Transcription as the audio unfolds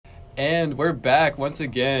And we're back once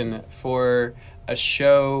again for a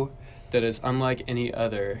show that is unlike any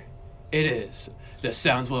other. It is the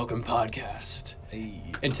Sounds Welcome podcast. Hey.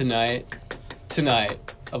 And tonight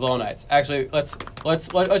of all nights. Actually, let's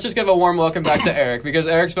just give a warm welcome back to Eric, because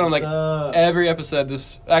Eric's been on like every episode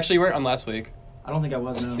this. Actually, you weren't on last week. I don't think I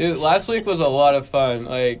was. No. Dude, last week was a lot of fun.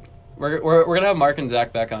 Like we're gonna have Mark and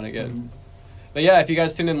Zach back on again. Mm-hmm. But yeah, if you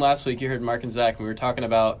guys tuned in last week, you heard Mark and Zach, and we were talking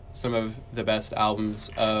about some of the best albums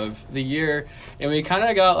of the year, and we kind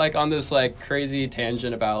of got like on this like crazy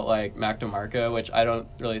tangent about like Mac DeMarco, which I don't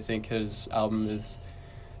really think his album is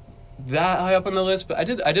that high up on the list, but I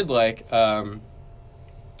did like that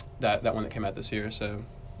one that came out this year, so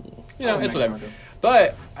you know, it's whatever.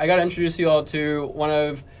 But I gotta introduce you all to one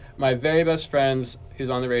of my very best friends who's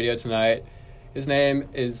on the radio tonight. His name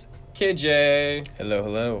is KJ.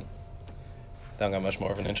 Hello. Don't got much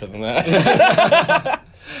more of an intro than that.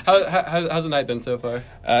 How's the night been so far?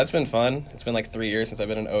 It's been fun. It's been like 3 years since I've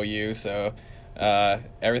been in OU, so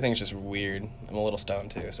everything's just weird. I'm a little stoned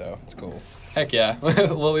too, so it's cool. Heck yeah.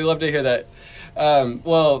 Well, we love to hear that.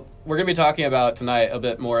 Well, we're going to be talking about tonight a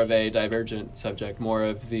bit more of a divergent subject, more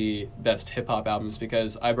of the best hip-hop albums,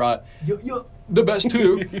 because I brought the best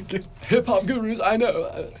two hip-hop gurus I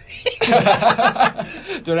know.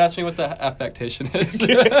 Don't ask me what the affectation is.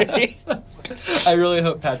 I really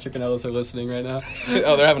hope Patrick and Ellis are listening right now.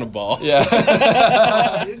 Oh, they're having a ball. Yeah.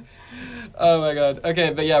 Oh, my God. Okay,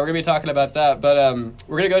 but yeah, we're going to be talking about that. But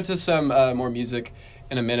we're going to go to some more music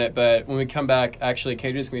in a minute. But when we come back, actually,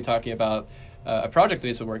 KJ's going to be talking about a project that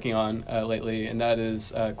he's been working on lately, and that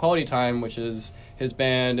is Quality Time, which is his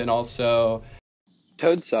band, and also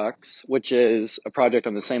Toad Socks, which is a project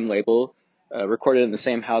on the same label, recorded in the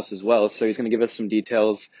same house as well. So he's going to give us some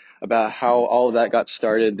details about how all of that got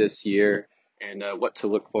started this year and what to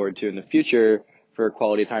look forward to in the future for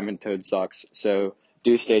Quality Time and Toad Socks. So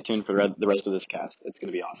do stay tuned for the rest of this cast. It's going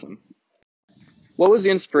to be awesome. What was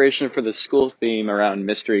the inspiration for the school theme around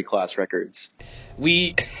Mystery Class Records?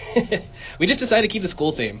 We just decided to keep the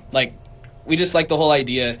school theme. Like, we just like the whole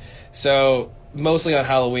idea. So mostly on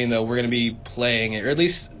Halloween, though, we're going to be playing it, or at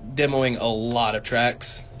least demoing a lot of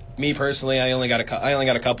tracks. Me personally, I only got a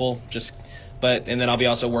couple, and then I'll be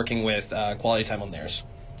also working with Quality Time on theirs.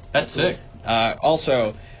 That's sick.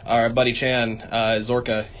 Also, our buddy Chan,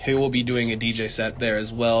 Zorka, who will be doing a DJ set there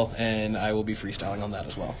as well, and I will be freestyling on that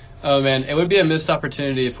as well. Oh man, it would be a missed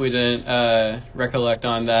opportunity if we didn't recollect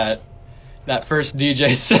on that first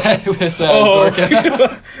DJ set with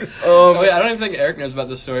Zorka. Wait, I don't even think Eric knows about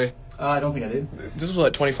this story. I don't think I did. This was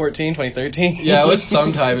what, 2014, 2013? Yeah, it was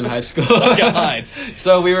sometime in high school. Oh God!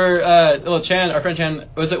 So we were, Chan, our friend Chan,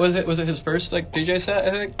 was it his first like DJ set?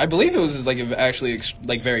 I think. I believe it was his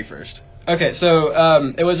very first. Okay,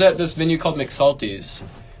 so it was at this venue called McSalty's,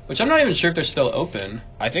 which I'm not even sure if they're still open.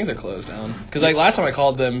 I think they're closed down. Because last time I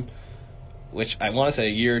called them, which I want to say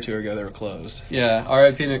a year or two ago, they were closed. Yeah,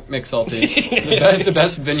 R.I.P. McSalty's. the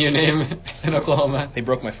best venue name in Oklahoma. They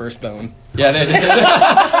broke my first bone. Yeah, they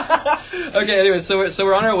did. Okay, anyway, so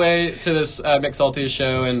we're on our way to this McSalty's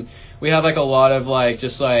show, and we have like a lot of like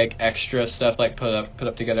just like extra stuff like put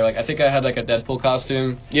up together. Like I think I had like a Deadpool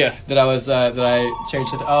costume. Yeah. That I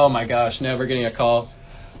changed it to. Oh my gosh, no, we're getting a call.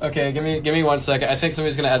 Okay, give me 1 second. I think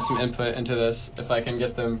somebody's gonna add some input into this if I can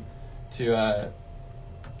get them to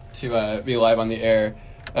be live on the air.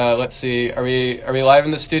 Let's see. Are we live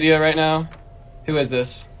in the studio right now? Who is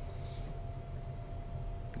this?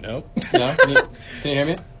 Nope. No? Can you hear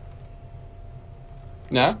me?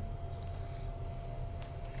 No?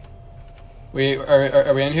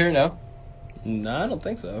 Are we in here? No? No, I don't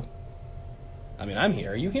think so. I mean, I'm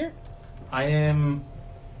here. Are you here? I am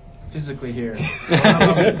physically here.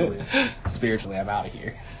 Spiritually, I'm out of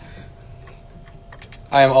here.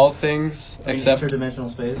 I am all things except interdimensional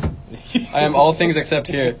space. I am all things except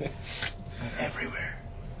here. I'm everywhere.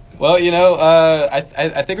 Well, you know,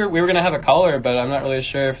 I think we were gonna have a caller, but I'm not really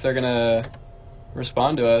sure if they're gonna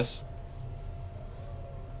respond to us.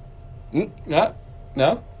 No.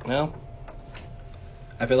 No.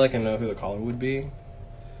 I feel like I know who the caller would be.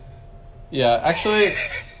 Yeah, actually.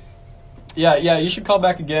 Yeah. You should call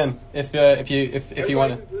back again if you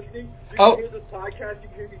want to. Oh. Hear this podcast, you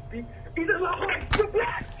hear me speak. Either you're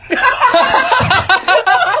black.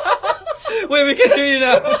 Wait, we can hear you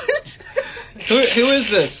now. Who is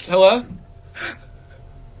this? Hello?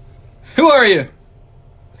 Who are you?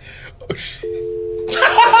 Oh shit.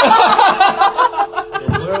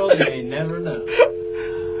 The world may never know.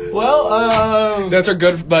 Well, that's our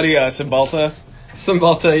good buddy Cymbalta.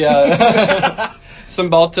 Cymbalta, yeah.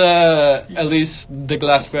 Cymbalta, Elise de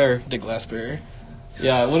Glasper. De Glasper.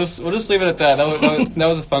 Yeah, we'll just leave it at that. That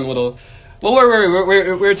was a fun little Well,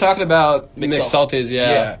 we were talking about mixed salties,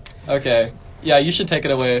 Yeah. Okay. Yeah, you should take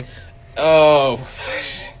it away. Oh.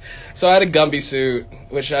 So I had a Gumby suit,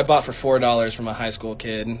 which I bought for $4 from a high school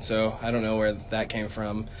kid, so I don't know where that came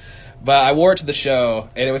from. But I wore it to the show,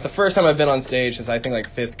 and it was the first time I've been on stage since I think like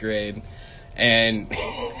 5th grade. And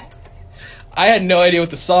I had no idea what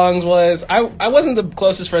the songs was. I wasn't the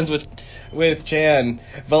closest friends with Chan,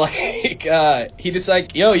 but like he just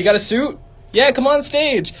like, yo, you got a suit? Yeah, come on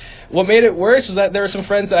stage. What made it worse was that there were some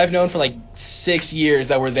friends that I've known for like 6 years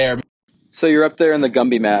that were there. So you're up there in the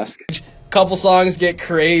Gumby mask. Couple songs get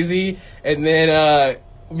crazy, and then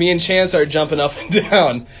me and Chan start jumping up and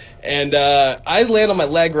down. And I land on my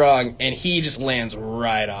leg wrong, and he just lands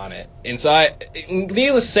right on it. And so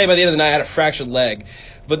needless to say, by the end of the night, I had a fractured leg.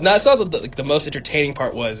 But that's not the most entertaining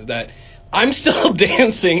part was that I'm still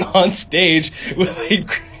dancing on stage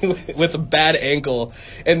with a bad ankle.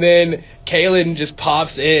 And then Kaylin just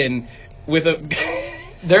pops in with a...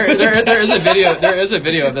 There is a video. There is a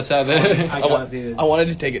video of this out there. I gotta see this. I wanted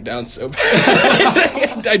to take it down so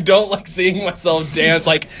bad. I don't like seeing myself dance.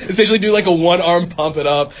 Like essentially do like a one arm pump it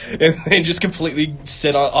up and then just completely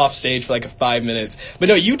sit off stage for like 5 minutes. But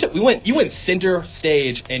no, you went center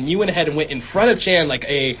stage and you went ahead and went in front of Chan like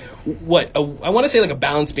I want to say like a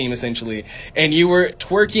balance beam essentially, and you were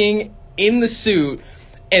twerking in the suit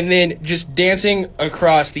and then just dancing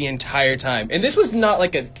across the entire time. And this was not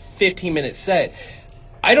like a 15-minute set.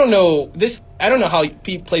 I don't know how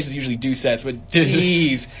places usually do sets, but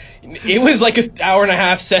jeez, it was like an hour and a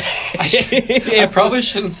half set. I probably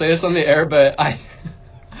shouldn't say this on the air, but I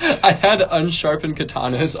had unsharpened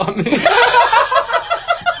katanas on me.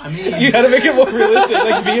 I mean, You gotta make it more realistic,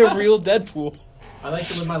 like be a real Deadpool. I like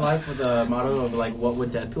to live my life with a motto of like, what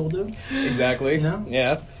would Deadpool do? Exactly. You know?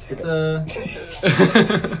 Yeah. It's a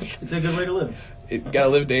good way to live. Gotta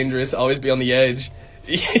live dangerous, always be on the edge.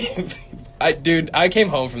 I came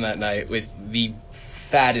home from that night with the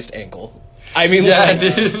fattest ankle. I mean, Yeah, like,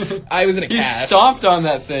 dude. I was in a You cast. stomped on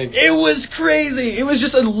that thing. It was crazy. It was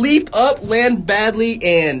just a leap up, land badly,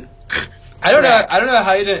 and I don't know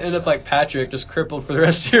how you didn't end up like Patrick, just crippled for the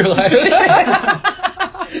rest of your life.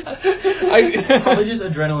 Probably just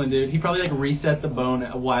adrenaline, dude. He probably like reset the bone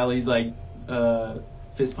while he's like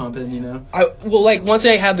fist pumping, you know. Once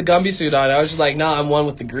I had the Gumby suit on, I was just like, nah, I'm one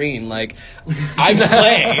with the green. Like, I'm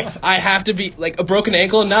clay. I have to be like a broken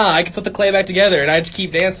ankle. Nah, I can put the clay back together, and I just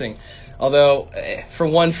keep dancing. Although, for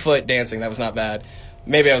 1 foot dancing, that was not bad.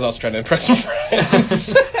 Maybe I was also trying to impress some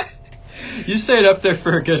friends. You stayed up there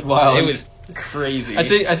for a good while. It was crazy.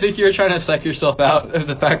 I think you were trying to psych yourself out of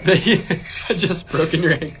the fact that you had just broken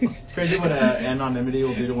your ankle. It's crazy what anonymity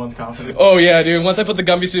will do to one's confidence. Oh yeah, dude. Once I put the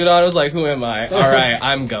Gumby suit on, I was like, who am I? All right,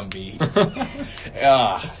 I'm Gumby.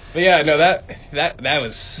 But yeah, no, that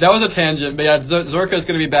was. That was a tangent, but yeah, Zorko's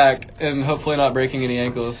gonna be back and hopefully not breaking any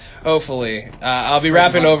ankles. Hopefully, I'll be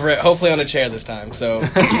rapping over it. Hopefully on a chair this time, so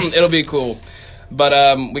it'll be cool.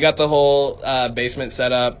 But we got the whole basement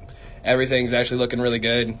set up. Everything's actually looking really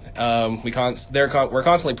good. We're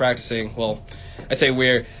constantly practicing. Well, I say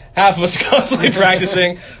half of us are constantly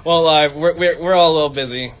practicing. Well, we're all a little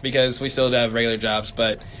busy because we still have regular jobs.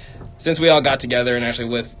 But since we all got together and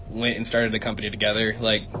actually went and started the company together,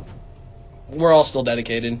 like we're all still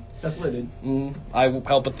dedicated. That's lit, dude. I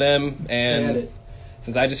help with them, Stay at and it.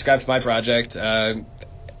 since I just scrapped my project, I'm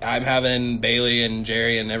having Bailey and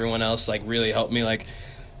Jerry and everyone else like really help me like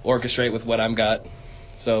orchestrate with what I'm got.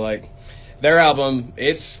 So like their album,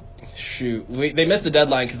 they missed the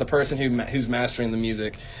deadline because the person who's mastering the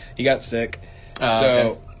music, he got sick,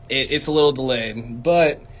 Okay. it's a little delayed.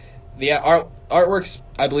 But the artworks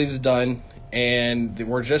I believe is done, and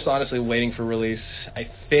we're just honestly waiting for release. I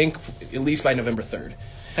think at least by November 3rd.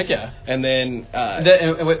 Heck yeah. And then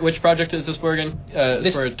Which project is this for again?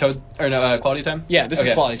 This- for Toad or no Quality Time? yeah, this Okay.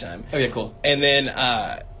 is Quality Time. Okay, cool. And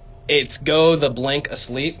then it's Go the Blank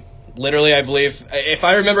Asleep. Literally, I believe, if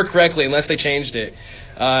I remember correctly, unless they changed it.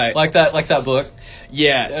 Like that book.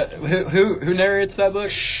 Yeah. Who narrates that book?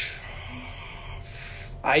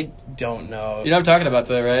 I don't know. You know what I'm talking about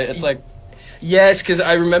though, right? It's like Yes, because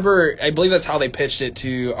I believe that's how they pitched it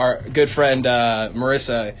to our good friend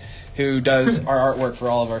Marissa, who does our artwork for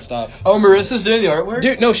all of our stuff. oh, Marissa's doing the artwork.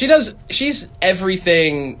 Dude, no, she's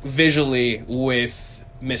everything visually with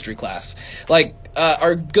Mystery Class. Like,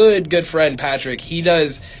 our good friend Patrick, he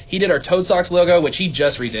did our Toad Socks logo, which he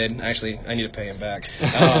just redid. Actually, I need to pay him back.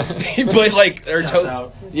 But like, our Shouts Toad,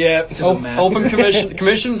 out. yeah, To the master. Open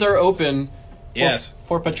commissions are open. yes,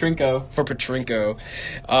 For Patrinko. for Petrinko.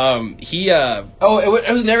 Oh,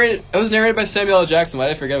 it was narrated. It was narrated by Samuel L. Jackson. Why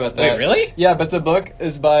did I forget about that? Wait, really? Yeah, but the book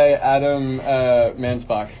is by Adam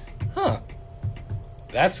Mansbach. Huh.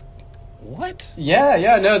 That's What?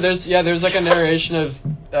 Yeah, no, there's like a narration of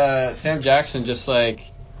Sam Jackson just like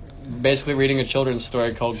basically reading a children's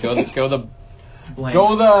story called Blank.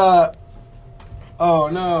 Oh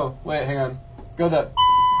no, wait, hang on.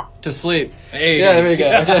 To sleep. Hey. Yeah, there we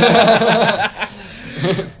go.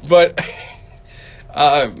 But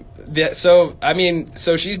so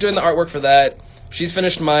she's doing the artwork for that. She's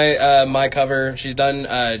finished my cover. She's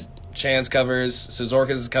done Chan's covers. So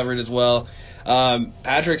Zorka's is covered as well.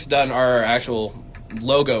 Patrick's done our actual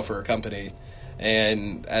logo for her company,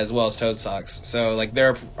 and as well as Toad Socks. So like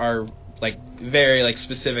there are like very like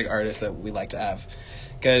specific artists that we like to have,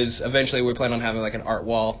 because eventually we plan on having like an art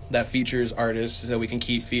wall that features artists, so we can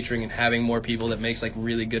keep featuring and having more people that makes like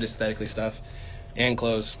really good aesthetically stuff and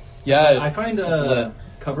clothes. Yeah, I find it's lit.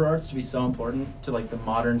 cover arts to be so important to like the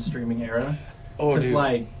modern streaming era. Oh, Because dude.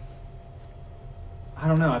 like, I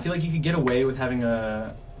don't know. I feel like you could get away with having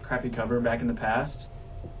a crappy cover back in the past,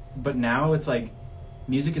 but now it's like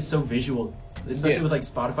music is so visual, especially Yeah. with like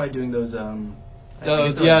Spotify doing those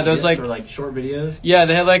Those- yeah, those, GIFs like- or like short videos. Yeah,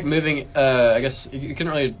 they have like moving. I guess you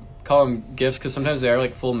couldn't really call them GIFs because sometimes they are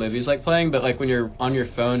like full movies like playing. But like when you're on your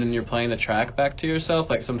phone and you're playing the track back to yourself,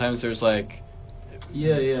 like sometimes there's like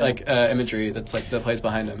Yeah. imagery that's like that plays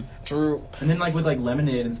behind them. True. And then like with like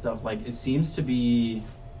Lemonade and stuff, like it seems to be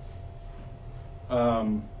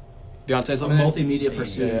Beyonce's a Lemonade? multimedia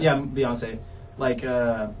pursuit. Yeah. Yeah, Beyonce. Like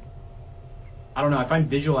I don't know. I find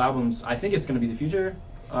visual albums. I think it's going to be the future.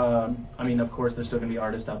 I mean, of course, there's still going to be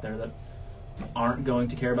artists out there that aren't going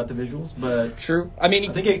to care about the visuals, but True. I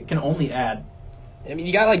think it can only add.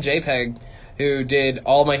 You got like JPEG, who did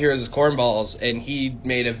All My Heroes is Cornballs, and he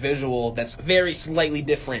made a visual that's very slightly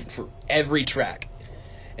different for every track.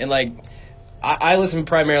 And like, I listen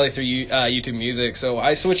primarily through YouTube Music, so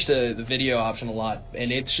I switch to the video option a lot,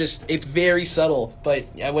 and it's very subtle, but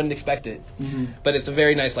I wouldn't expect it. Mm-hmm. But it's a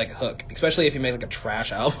very nice like hook, especially if you make like a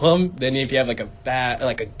trash album. Then if you have like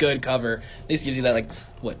a good cover, at least gives you that like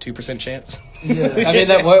 2% chance. Yeah. I mean,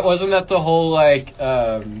 wasn't that the whole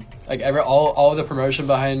all of the promotion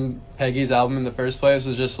behind Peggy's album in the first place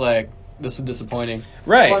was just like, this is disappointing.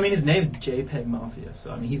 Right. Well, I mean, his name's JPEG Mafia,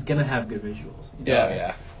 so I mean, he's gonna have good visuals. you know? Yeah. Oh,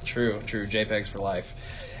 yeah. True. JPEGs for life.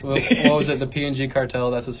 What was it? The PNG cartel?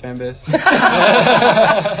 That's his fan base. Dude,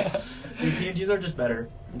 PNGs are just better.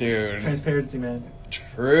 Dude. Transparency, man.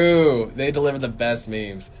 True. They deliver the best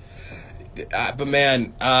memes. But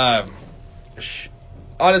man,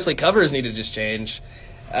 honestly, covers need to just change.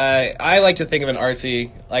 I like to think of an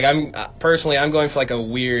artsy, like I'm going for like a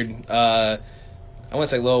weird, I want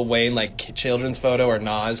to say Lil Wayne like children's photo or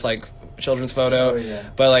Nas like children's photo. Oh, yeah.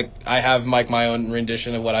 But like I have my own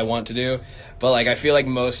rendition of what I want to do. But like I feel like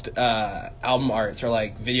most album arts are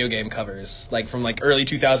like video game covers, like from like early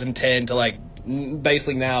 2010 to like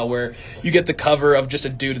basically now, where you get the cover of just a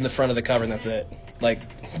dude in the front of the cover and that's it. Like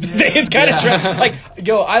it's kind of like,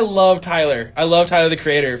 yo, I love Tyler the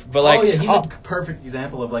Creator, but like, oh yeah, he's a perfect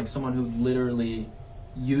example of like someone who literally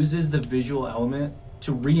uses the visual element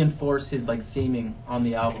to reinforce his like theming on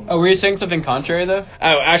the album. Oh, were you saying something contrary though?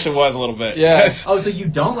 I actually was a little bit. Yeah. Yes. Oh, so you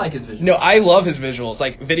don't like his visuals? No, I love his visuals.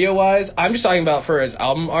 Like video wise, I'm just talking about for his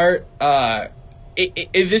album art. This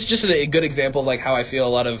is just a good example of like how I feel a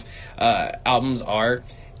lot of albums are.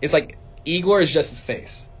 It's like Igor is just his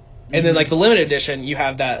face. And then, like, the limited edition, you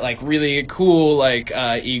have that, like, really cool, like,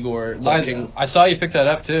 Igor looking. I saw you pick that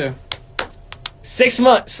up too. 6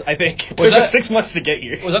 months, I think. It took that- us 6 months to get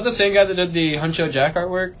here. Was that the same guy that did the Huncho Jack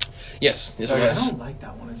artwork? Yes, it Okay. I was. don't like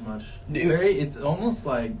that one as much. Dude. It's almost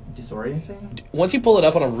like disorienting. Once you pull it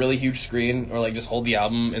up on a really huge screen, or, like, just hold the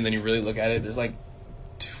album, and then you really look at it, there's, like,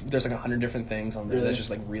 100 different things on there Really? that's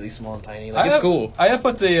just, like, really small and tiny. Like, it's cool. I have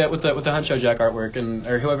put the with the Huncho Jack artwork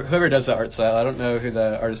or whoever does the art style. I don't know who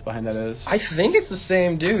the artist behind that is. I think it's the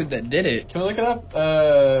same dude that did it. Can we look it up?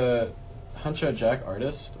 Huncho Jack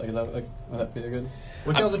artist. Like, would that be good?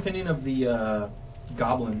 What's y'all's opinion of the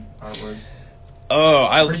Goblin artwork? Oh,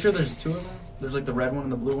 I'm pretty sure there's two of them. There's like the red one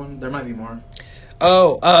and the blue one. There might be more.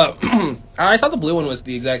 Oh, I thought the blue one was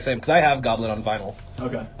the exact same, because I have Goblin on vinyl.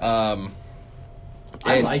 Okay.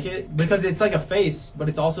 I And- like it because it's like a face, but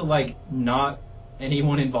it's also like not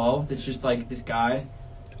anyone involved. It's just like this guy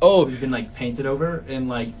Oh, who's been like painted over, and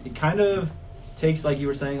like it kind of takes, like you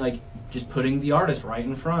were saying, like just putting the artist right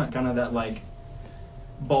in front, kind of that like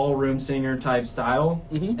ballroom singer type style,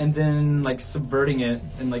 Mhm. and then like subverting it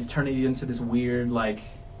and like turning it into this weird like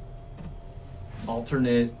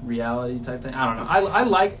alternate reality type thing. I don't know. I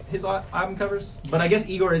like his album covers, but I guess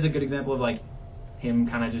Igor is a good example of like him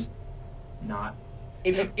kind of just not.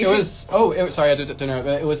 Sorry, I didn't know.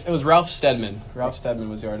 It was Ralph Steadman. Ralph Steadman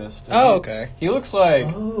was the artist. Oh, okay. He looks like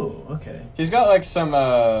Oh, okay. he's got like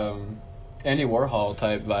some Andy Warhol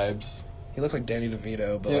type vibes. He looks like Danny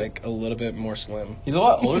DeVito, but Yeah. like a little bit more slim. He's a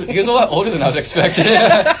lot older. He was a lot older than I was expecting.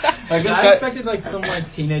 Like this I guy. expected like some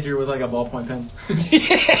like teenager with like a ballpoint pen.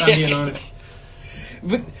 If I'm being honest.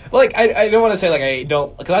 But like I don't want to say like I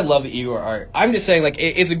don't, because I love the Igor art. I'm just saying like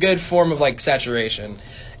it's a good form of like saturation,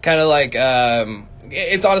 kind of like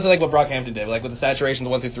it's honestly like what Brockhampton did, like with the saturations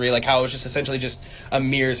 1 through 3, like how it was just essentially just a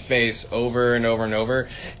mirror's face over and over and over.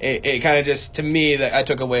 It kind of just, to me, that I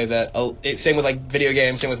took away that same with like video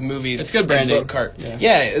games, same with movies. It's good and branding. book art. Yeah.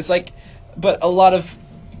 Yeah, it's like, but a lot of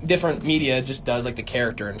different media just does like the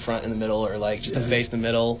character in front in the middle, or like just the face in the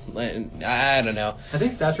middle. And I don't know. I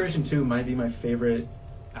think Saturation 2 might be my favorite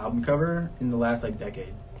album cover in the last like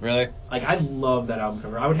decade. Really? Like I love that album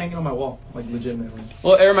cover. I would hang it on my wall, like legitimately.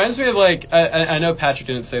 Well, it reminds me of like I know Patrick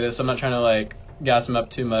didn't say this. So I'm not trying to like gas him up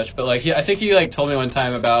too much, but like I think he like told me one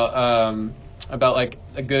time about like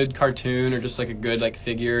a good cartoon or just like a good like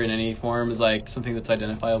figure in any form is like something that's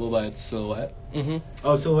identifiable by its silhouette. Mm-hmm.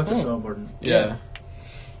 Oh, silhouettes are so important. Yeah.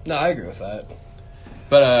 No, I agree with that.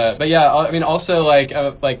 But yeah, I mean also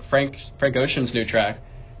like Frank Ocean's new track.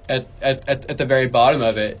 At the very bottom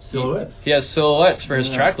of it, Silhouettes. he has silhouettes for his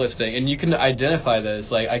Yeah. track listing, and you can identify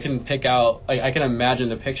this. Like I can pick out, like I can imagine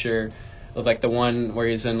the picture of like the one where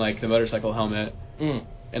he's in like the motorcycle helmet Mm.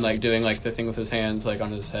 and like doing like the thing with his hands like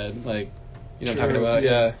on his head, like you know what I'm True, talking about?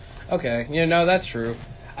 yeah. Yeah. Okay. Yeah, no, that's true.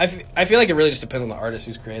 I feel like it really just depends on the artist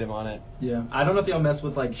who's creative on it. Yeah. I don't know if y'all mess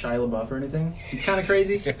with like Shia LaBeouf or anything. He's kind of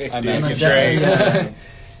crazy. I Dude, mess And, with like,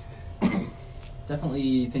 Drake.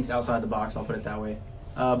 definitely thinks outside the box. I'll put it that way.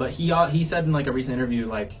 But he said in like a recent interview,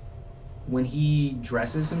 like when he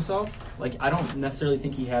dresses himself, like I don't necessarily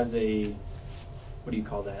think he has a, what do you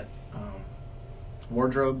call that,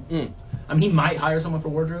 wardrobe. Mm. I mean, he might hire someone for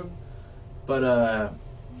wardrobe, but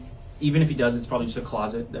even if he does, it's probably just a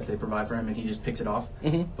closet that they provide for him, and he just picks it off.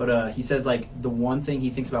 Mhm. But he says like the one thing he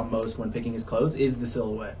thinks about most when picking his clothes is the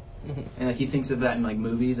silhouette, Mhm. and like he thinks of that in like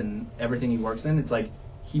movies and everything he works in. It's like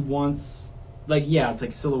he wants, like yeah, it's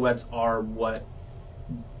like silhouettes are what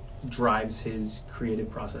drives his creative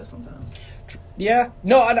process sometimes. Yeah.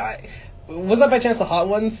 No, was that by chance the Hot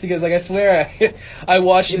Ones? Because like I swear I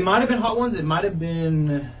watched It might have been Hot Ones. It might have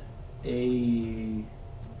been I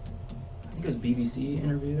think it was BBC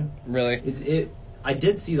interview. Really. Is it? I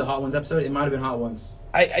did see the Hot Ones episode. It might have been Hot Ones.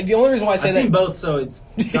 I the only reason why I say I've that, seen both, so it's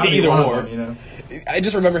gotta be Either one or. of them, you know. I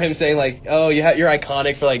just remember him saying like, "Oh, you're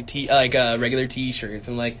iconic for like regular T-shirts."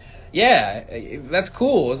 And like, yeah, that's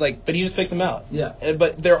cool. It's like, but he just picks them out. Yeah.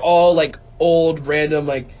 But they're all like old, random,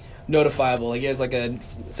 like notifiable. Like he has like a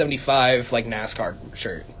 '75 like NASCAR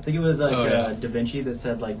shirt. I think it was like Oh, yeah. Da Vinci that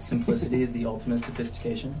said like simplicity is the ultimate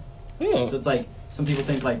sophistication. Oh. So it's like some people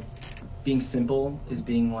think like being simple is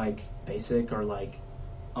being like basic or like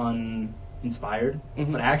uninspired,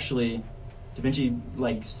 Mhm. but actually Da Vinci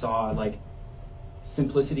like saw like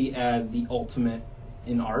simplicity as the ultimate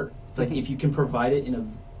in art. It's like Mhm. if you can provide it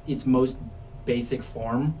in its most basic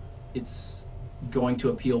form, it's going to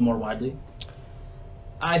appeal more widely.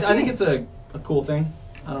 I think it's a cool thing.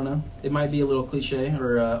 I don't know. It might be a little cliche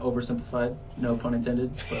or oversimplified, no pun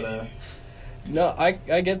intended, but No, I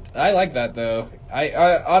like that though.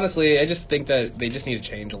 I honestly I just think that they just need to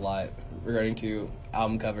change a lot regarding to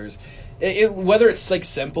album covers. Whether it's like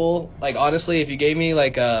simple, like honestly, if you gave me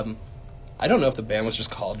like I don't know if the band was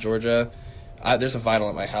just called Georgia. There's a vinyl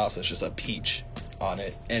at my house that's just a peach on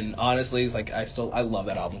it, and honestly, it's like I love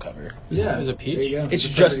that album cover. yeah, Is it peach? There you go. It's a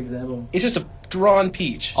perfect just- example. It's just a drawn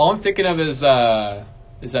peach. All I'm thinking of is that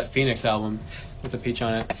Phoenix album with the peach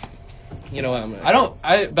on it. You know what? I'm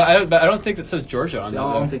gonna, But I don't think that says Georgia on See, there.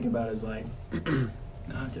 all I'm though. thinking about is like, no,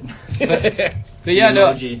 I'm kidding. But yeah, no,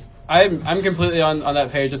 Emoji. I'm completely on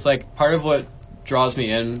that page. It's like part of what draws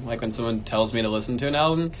me in, like when someone tells me to listen to an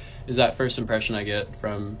album, is that first impression I get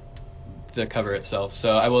from the cover itself.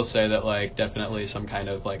 So I will say that like definitely some kind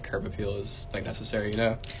of like curb appeal is like necessary, you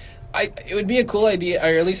know. It would be a cool idea,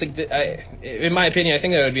 or at least like in my opinion, I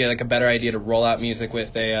think that would be like a better idea to roll out music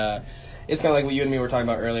with a. It's kind of like what you and me were talking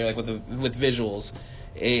about earlier, like with visuals.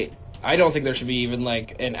 I don't think there should be even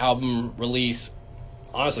like an album release.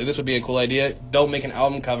 Honestly, this would be a cool idea. Don't make an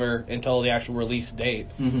album cover until the actual release date.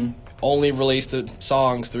 Mm-hmm. Only release the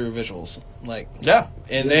songs through visuals. Like, Yeah.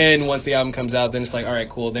 and then once the album comes out, then it's like, all right,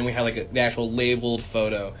 cool. Then we have like the actual labeled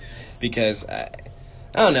photo, because I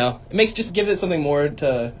don't know. It makes just give it something more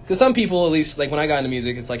to. Because some people, at least like when I got into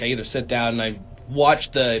music, it's like I either sit down and I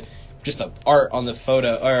watch the art on the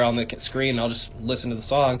photo or on the screen, and I'll just listen to the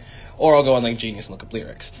song, or I'll go on like Genius and look up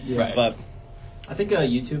lyrics. Yeah. Right. But I think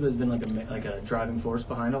YouTube has been like a driving force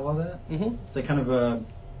behind all of that. It's like kind of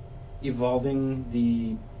evolving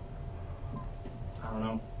the, I don't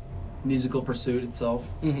know, musical pursuit itself.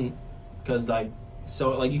 Mm-hmm. Because like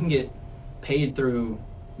you can get paid through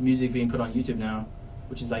music being put on YouTube now,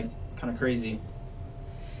 which is like kind of crazy.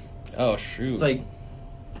 Oh shoot. It's like,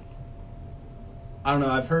 I don't know,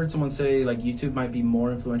 I've heard someone say like YouTube might be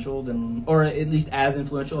more influential than, or at least as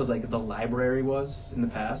influential as like the library was in the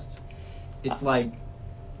past. It's like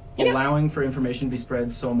allowing for information to be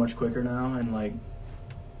spread so much quicker now, and like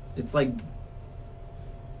it's like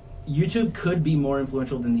YouTube could be more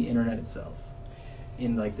influential than the internet itself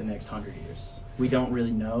in like the next 100 years. We don't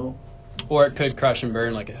really know. Or it could crash and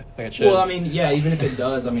burn like it should. Well, I mean, yeah, even if it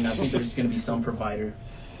does, I mean, I think there's going to be some provider.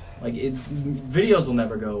 Like, videos will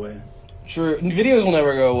never go away. Sure, videos will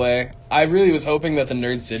never go away. I really was hoping that the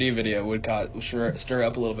Nerd City video would stir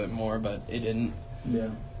up a little bit more, but it didn't. Yeah.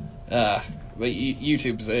 But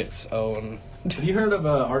YouTube's its own. Have you heard of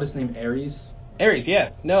an artist named Aries? Aries,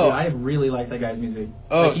 yeah. No. Dude, I really like that guy's music.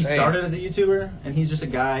 Oh, like, he same. started as a YouTuber, and he's just a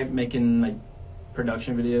guy making like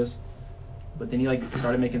production videos. But then he like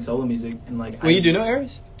started making solo music, and like. Well, you do know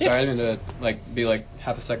Aries? Sorry, I didn't mean to like be like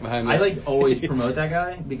half a sec behind me. I like always promote that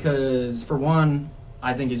guy because for one,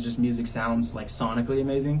 I think his just music sounds like sonically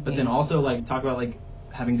amazing. But then also like talk about like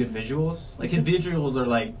having good visuals. Like his visuals are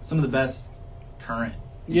like some of the best current,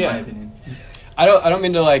 in my opinion. I don't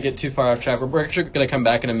mean to like get too far off track. We're actually gonna come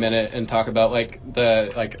back in a minute and talk about like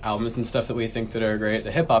the like albums and stuff that we think that are great,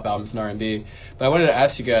 the hip hop albums and R&B. But I wanted to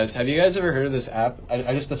ask you guys: have you guys ever heard of this app?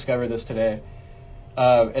 I just discovered this today.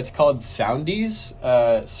 It's called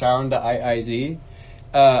Soundies. Sound IIZ.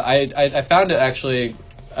 I found it actually.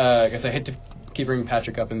 I guess I hate to keep bringing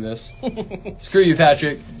Patrick up in this. Screw you,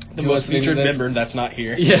 Patrick. The most featured member that's not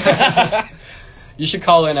here. Yeah. You should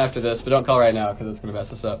call in after this, but don't call right now because it's gonna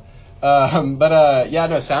mess us up.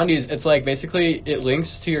 Soundies, it's like basically it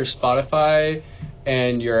links to your Spotify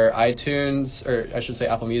and your iTunes, or I should say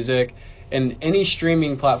Apple Music, and any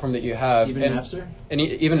streaming platform that you have. Even Napster?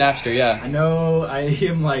 Even Napster, yeah. I know I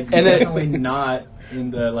am like definitely not in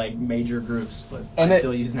the like major groups, but I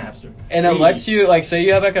still use Napster. And it lets you, like, say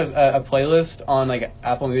you have like a playlist on like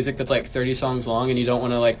Apple Music that's like 30 songs long, and you don't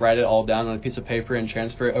want to like write it all down on a piece of paper and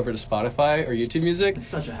transfer it over to Spotify or YouTube Music. It's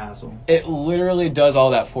such a hassle. It literally does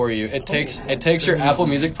all that for you. It takes your Apple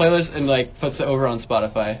Music playlist and like puts it over on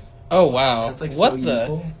Spotify. Oh wow! That's like what so the?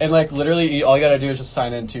 useful. And like literally, all you gotta do is just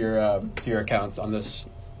sign into your accounts on this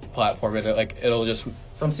platform, and it'll just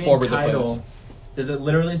So I'm seeing forward the Tidal. playlist. Does it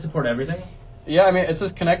literally support everything? Yeah, I mean, it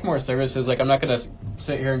says connect more services. Like, I'm not gonna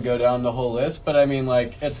sit here and go down the whole list, but I mean,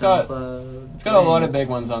 like, it's got a lot of big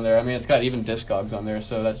ones on there. I mean, it's got even Discogs on there,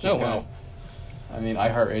 so that's just wow. I mean,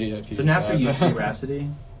 iHeartRadio. If you So use Napster that. used to be Rhapsody,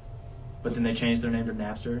 but then they changed their name to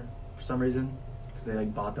Napster for some reason because they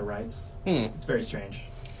like bought the rights. It's very strange.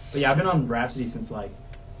 But yeah, I've been on Rhapsody since like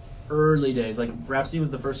early days. Like Rhapsody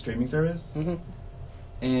was the first streaming service,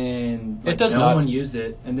 and like, It does no not. one used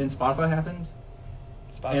it. And then Spotify happened,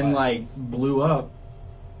 and like blew up.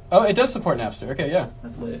 Oh, it does support Napster. Okay, yeah.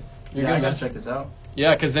 That's lit. You're Yeah, good, I gotta man. check this out.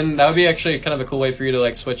 Yeah, because then that would be actually kind of a cool way for you to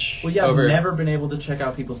like switch Well, yeah, over. I've never been able to check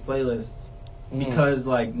out people's playlists because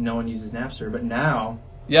like no one uses Napster, but now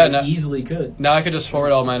Yeah, I no- easily could. Now I could just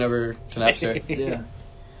forward all mine over to Napster. Yeah.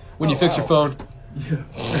 When you fix your phone. Yeah.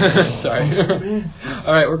 Sorry.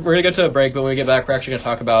 All right, we're going to go to a break, but when we get back, we're actually going to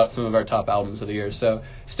talk about some of our top albums of the year. So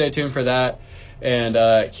stay tuned for that. And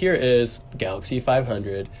here is Galaxy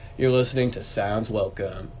 500. You're listening to Sounds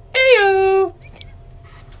Welcome. Ayo!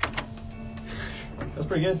 That's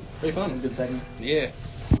pretty good. Pretty fun. That's a good segment. Yeah.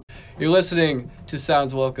 You're listening to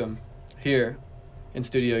Sounds Welcome here in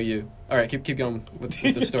Studio U. All right, keep going with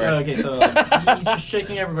the story. Okay, so like, he's just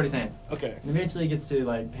shaking everybody's hand. Okay. And eventually he gets to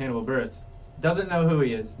like Hannibal Buress, doesn't know who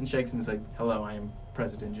he is, and shakes him and is like, "Hello, I am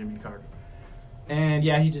President Jimmy Carter." And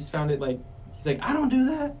yeah, he just found it like he's like, "I don't do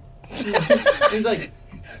that." And he's like,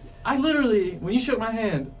 "I literally, when you shook my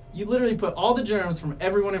hand, you literally put all the germs from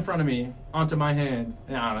everyone in front of me onto my hand."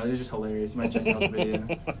 And I don't know, it was just hilarious. You might check out the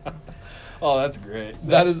video. Oh, that's great.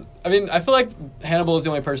 That is, I mean, I feel like Hannibal is the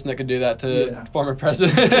only person that could do that to former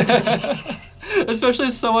president. Especially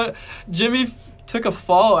someone, Jimmy took a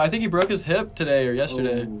fall. I think he broke his hip today or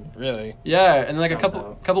yesterday. Ooh. Really? Yeah, and like Counts a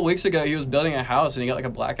out. couple weeks ago, he was building a house and he got like a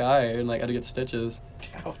black eye and like had to get stitches.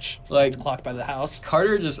 Ouch. Like It's clocked by the house.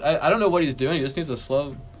 Carter just, I don't know what he's doing. He just needs to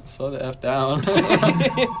slow the f down.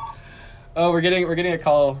 Oh, we're getting a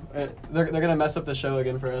call. They're gonna mess up the show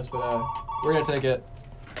again for us, but we're gonna take it.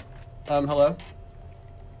 Hello.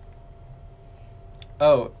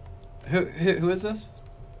 Oh, who is this?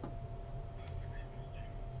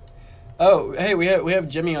 Oh, hey, we have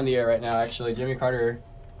Jimmy on the air right now. Actually, Jimmy Carter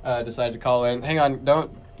decided to call in. Hang on,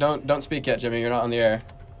 don't speak yet, Jimmy. You're not on the air.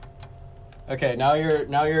 Okay, now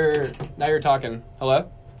you're talking.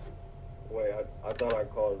 Hello. I thought I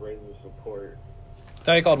called Razor support.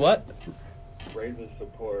 Thought you called what? Razor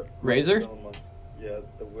support. Razor? The wheel on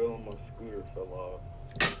the wheel on my scooter fell off.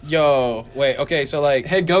 Yo, wait, okay, so like,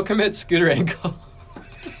 Hey, go commit scooter ankle.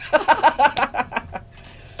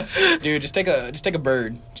 dude, just take a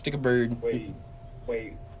bird. Just take a bird. Wait.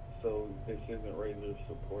 So this isn't Razor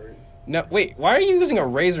support? No, wait, why are you using a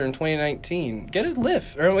Razor in 2019? Get a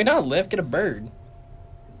Lyft. Or wait, not a Lyft, get a bird.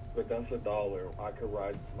 But that's $1. I could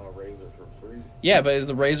ride my Razor for free. Yeah, but is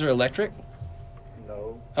the Razor electric?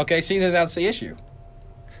 No. Okay, see, then that's the issue.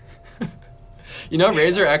 You know,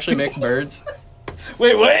 Razor actually makes birds.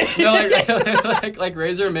 Wait, what? No, like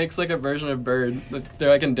Razor makes like a version of bird. They're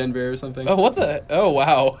like in Denver or something. Oh, what the? Oh,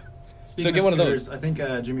 wow. Speaking get one of those. scooters, I think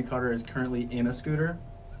Jimmy Carter is currently in a scooter.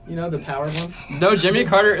 You know, the powered one? No, Jimmy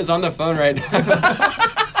Carter is on the phone right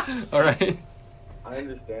now. All right. I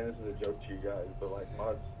understand this is a joke to you guys, but like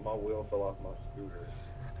my wheel fell off my scooter.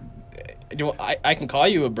 I can call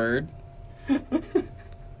you a bird. I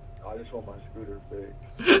just want my scooter fixed.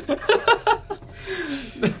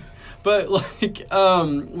 But like,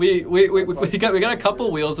 we got a couple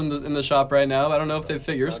wheels in the shop right now. I don't know if they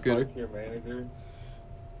fit your Can I scooter. talk to your manager?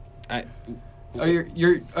 Oh,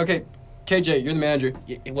 you're okay. KJ, you're the manager.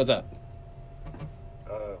 What's up?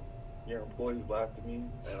 Your employees laughed at me,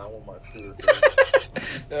 and I want my scooter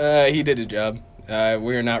fixed. He did his job.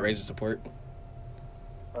 We are not Razor support.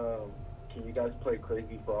 Can you guys play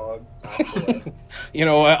Crazy Frog? You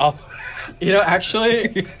know what?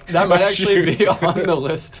 Actually, that might Oh, actually shoot. be on the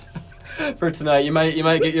list for tonight. You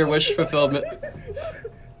might get your wish fulfilled.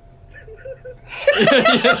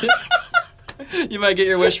 You might get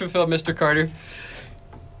your wish fulfilled, Mr. Carter.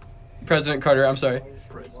 President Carter, I'm sorry. Why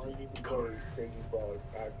do you play Crazy Frog,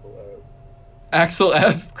 Axel F? Axel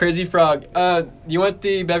F. Crazy Frog. You want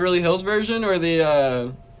the Beverly Hills version or the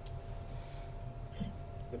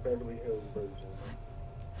The Beverly Hills version.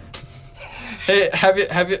 Hey,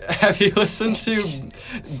 have you listened to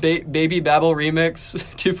Baby Babble Remix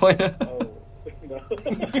 2.0? Oh, no.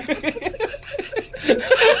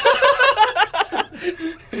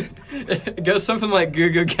 It goes something like Goo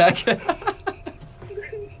Goo Gaga.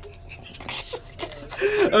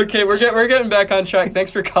 Okay, we're getting back on track.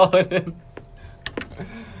 Thanks for calling in.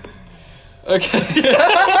 Okay.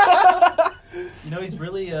 You know, he's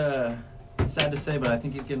really, it's sad to say, but I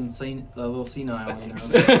think he's getting a little senile, you know?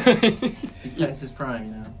 He's past his prime,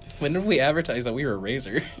 you know? When did we advertise that we were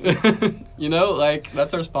Razor? You know, like,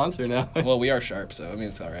 that's our sponsor now. Well, we are Sharp, so I mean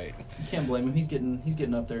it's all right. You can't blame him. He's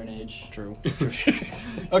getting up there in age. True.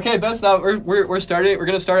 Okay, best now. We're starting. We're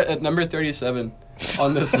gonna start at number 37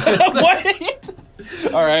 on this list. What?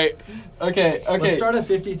 All right. Okay. Let's start at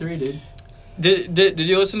 53, dude. Did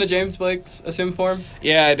you listen to James Blake's Assume Form?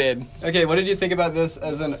 Yeah, I did. Okay, what did you think about this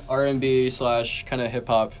as an R&B / kind of hip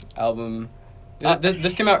hop album?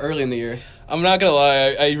 This came out early in the year. I'm not gonna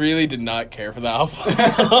lie, I really did not care for the album.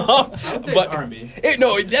 I would say it's R&B.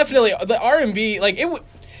 No, it definitely the R&B like it.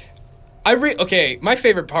 Okay, my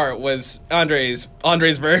favorite part was Andre's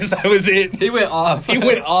verse. That was it. He went off. He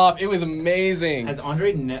went off. It was amazing. Has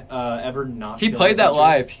Andre ever not? He killed played a that feature?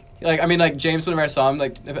 live. Like James, whenever I saw him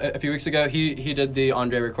like a few weeks ago, he did the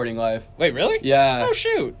Andre recording live. Wait, really? Yeah. Oh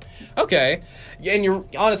shoot. Okay. Yeah, and you're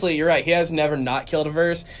right. He has never not killed a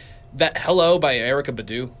verse. That Hello by Erykah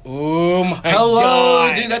Badu. Oh my Hello,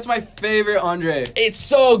 god. dude. That's my favorite Andre. It's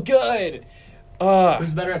so good.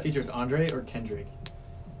 Who's better at features, Andre or Kendrick?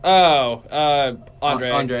 Andre.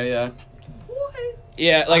 Andre, yeah. What?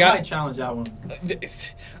 Yeah, like I might challenge that one.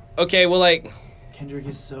 Okay, well, like Kendrick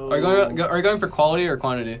is so. Are you going for quality or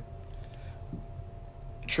quantity?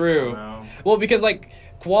 true. Wow. Well, because like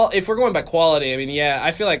if we're going by quality, I mean, yeah,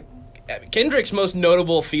 I feel like Kendrick's most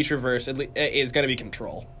notable feature verse is going to be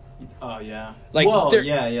Control. Oh yeah. Like, well, there-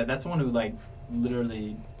 yeah. That's the one who like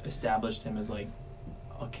literally established him as like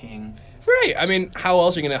a king. Right. I mean, how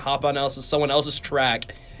else are you going to hop on someone else's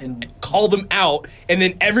track, And call them out, and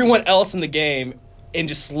then everyone else in the game and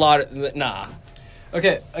just slaughter? Nah.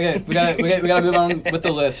 Okay. We gotta move on with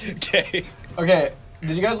the list. Okay. Okay.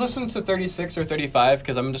 Did you guys listen to 36 or 35?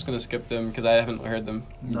 Because I'm just gonna skip them because I haven't heard them.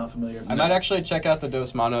 not familiar. I might actually check out the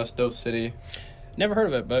Dos Manos, Dos City. Never heard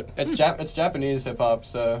of it, but It's it's Japanese hip hop.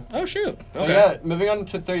 So oh shoot. But Okay. yeah, moving on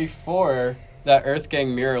to 34. That Earth Gang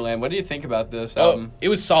Mirrorland. What do you think about this Oh, album? it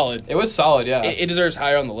was solid. It was solid, yeah. It deserves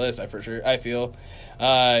higher on the list, I feel.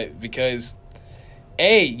 Because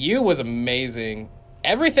You was amazing.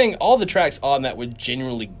 Everything, all the tracks on that were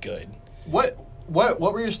genuinely good. What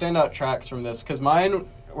were your standout tracks from this? Because mine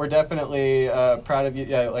were definitely Proud of You.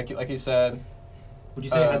 Yeah, like you said. Would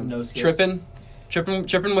you say it has no skills?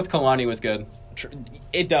 Trippin' with Kalani was good.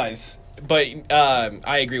 It does. But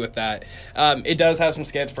I agree with that. It does have some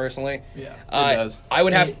skips, personally. Yeah, it does. I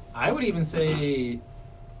would have. I would even say,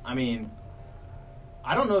 I mean,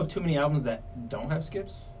 I don't know of too many albums that don't have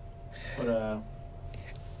skips, but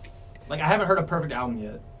like I haven't heard a perfect album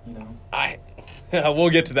yet. You know, We'll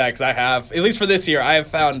get to that because I have, at least for this year,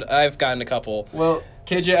 I've gotten a couple. Well,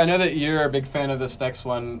 KJ, I know that you're a big fan of this next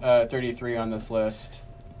one, 33 on this list.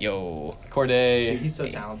 Yo, Corday, dude, he's so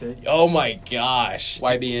talented. oh my gosh,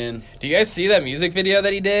 YBN. do you guys see that music video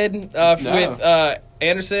that he did No. with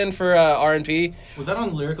Anderson for R&P? Was that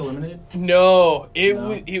on Lyrical Limited? No, it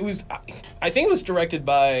No. was. I think it was directed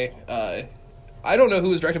by. I don't know who it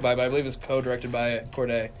was directed by, but I believe it was co-directed by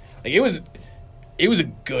Corday. Like it was a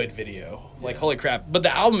good video. Like holy crap! But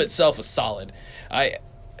the album itself was solid.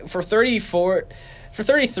 For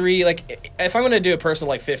 33, like if I'm gonna do a personal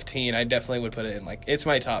like 15, I definitely would put it in like it's in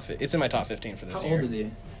my top 15 for this How year. old is he?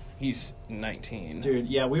 He's 19. Dude,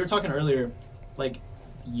 yeah, we were talking earlier. Like,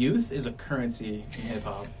 youth is a currency in hip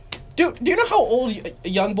hop. Dude, do you know how old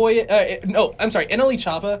Young Boy? No, I'm sorry, NLE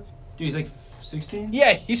Choppa. Dude, he's like 16.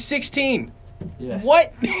 Yeah, he's 16. Yeah.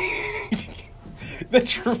 What?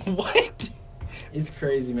 That's what? It's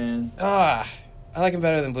crazy, man. I like him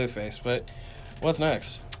better than Blueface, but what's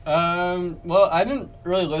next? Well, I didn't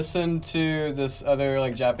really listen to this other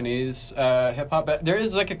like Japanese hip hop, but there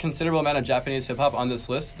is like a considerable amount of Japanese hip hop on this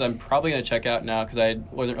list that I'm probably gonna check out now because I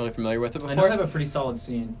wasn't really familiar with it before. I know they have a pretty solid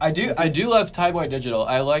scene. I do love Thai Boy Digital.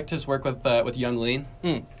 I liked his work with Young Lean.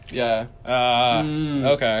 Yeah,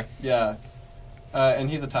 Okay. yeah, and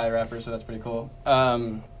he's a Thai rapper, so that's pretty cool.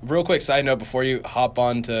 Real quick side note before you hop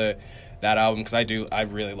on to that album, because I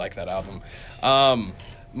really like that album.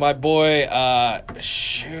 My boy,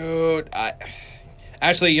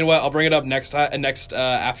 actually, you know what? I'll bring it up next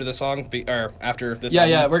after the song, or after this. Yeah,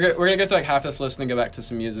 album. yeah, we're gonna go through like half this list and then go back to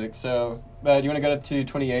some music. So, do you want to go to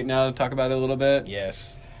 28 now to talk about it a little bit?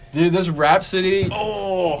 Yes. Dude, this Rhapsody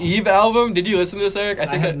Eve album. Did you listen to this, Eric?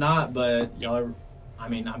 I have not, but y'all are. I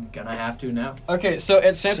mean, I'm gonna have to now. Okay, so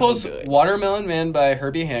it samples good. Watermelon Man by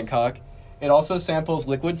Herbie Hancock. It also samples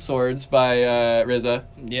Liquid Swords by RZA.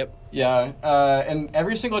 Yep. Yeah, and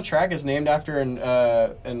every single track is named after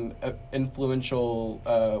an influential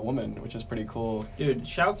woman, which is pretty cool. Dude,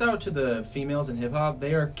 shouts out to the females in hip hop.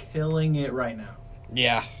 They are killing it right now.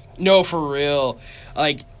 Yeah. No, for real.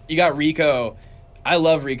 Like you got Rico. I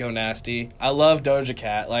love Rico Nasty. I love Doja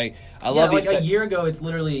Cat. Like I love like these. a year ago, it's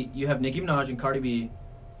literally you have Nicki Minaj and Cardi B,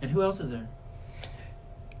 and who else is there?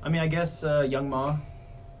 I mean, I guess Young Ma.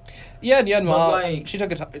 Yeah, Ma. But, like, she took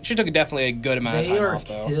definitely a good amount of They time are off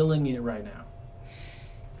though. killing it right now.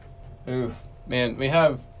 Ooh, man, we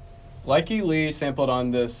have Likey Lee sampled on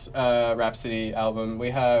this Rhapsody album. We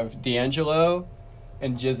have D'Angelo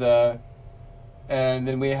and Jizza, and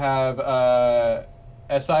then we have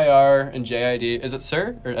SIR and JID. Is it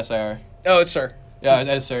Sir or SIR? Oh, it's Sir. Yeah,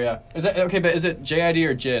 that is Sir. Yeah. Is that okay? But is it JID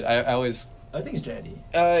or JID? I always. I think it's JD.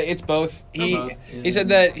 It's both. He both. he said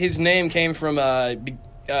that his name came from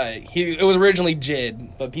it was originally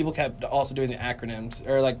JID, but people kept also doing the acronyms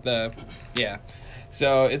or like the yeah.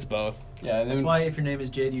 So it's both. Yeah, and That's then, why if your name is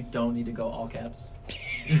Jade, you don't need to go all caps.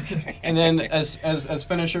 and then as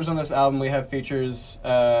finishers on this album, we have features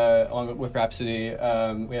along with Rhapsody.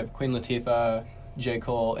 We have Queen Latifah, J.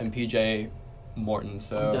 Cole, and PJ Morton.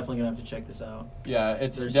 So I'm definitely gonna have to check this out. yeah,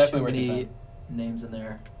 it's There's definitely too worth your many time. names in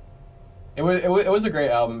there. It was a great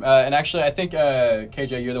album, and actually, I think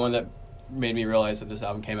KJ, you're the one that made me realize that this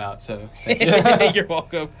album came out. So thank you. You're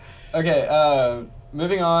welcome. Okay,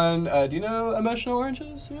 moving on. Do you know Emotional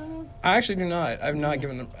Oranges? Yeah. I actually do not. I've not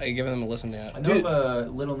given them a listen yet. I know of a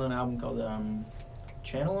little known album called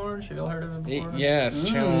Channel Orange. Have y'all heard of it before? Yes,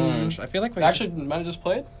 Channel Orange. I feel like we Actually, might have just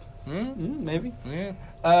played. Maybe.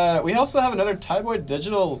 Yeah. We also have another Thai Boy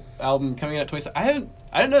Digital album coming out at 27.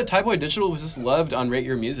 I didn't know Thai Boy Digital was just loved on Rate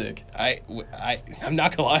Your Music. I'm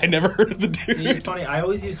not gonna lie. I never heard of the dude. See, it's funny. I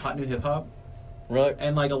always use Hot New Hip Hop, Really?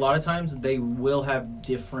 and like a lot of times they will have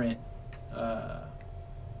different.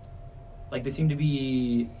 Like they seem to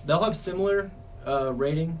be. They'll have similar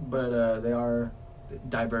rating, but they are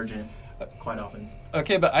divergent quite often.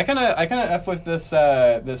 Okay, but I kind of f with this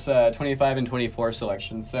 25 and 24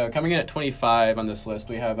 selection. So coming in at 25 on this list,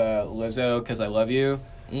 we have Lizzo, "Cause I Love You,"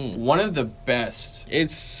 one of the best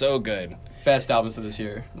It's so good. albums of this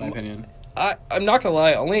year, in my opinion. I'm not gonna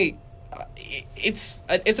lie. Only it's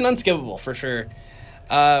an unskippable for sure.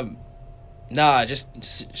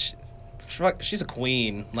 She's a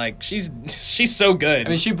queen. Like she's so good. I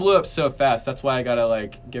mean, she blew up so fast. That's why I gotta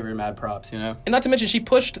like give her mad props, you know. and not to mention she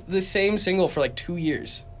pushed the same single for like 2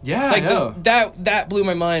 years. Yeah, Like I know. that blew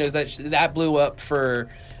my mind. Was that blew up for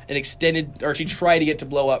an extended, or she tried to get to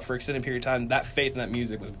blow up for extended period of time, that faith in that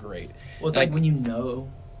music was great. Well, it's And like when you know,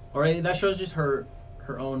 or that shows just her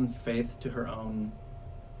own faith to her own,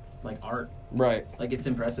 like, art. Right. Like, it's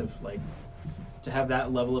impressive. Like, to have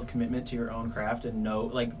that level of commitment to your own craft and know,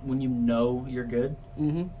 like, when you know you're good,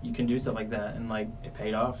 Mm-hmm. you can do stuff like that, and, like, it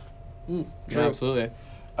paid off. Yeah, absolutely.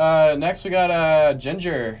 Next, we got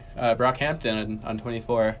Ginger, Brockhampton on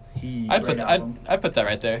 24. I'd Great album. put that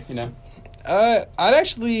right there, you know. I'd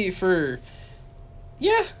actually for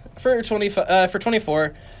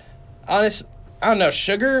 24. Honest, I don't know.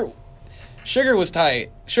 Sugar was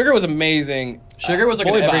tight. Sugar was amazing. Sugar was like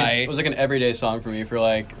Boy an Bye. everyday song for me for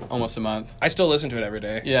like almost a month. I still listen to it every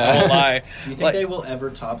day. Yeah. I won't lie. Do you think Like- they will ever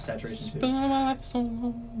top Saturation 2?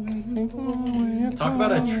 Talk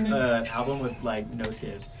about an album with, like, no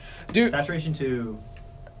skips. Dude, Saturation 2,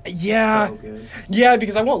 yeah. so good. Yeah,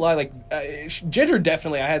 because I won't lie, like, Ginger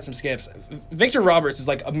definitely, I had some skips. Victor Roberts is,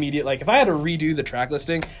 like, immediate, like, if I had to redo the track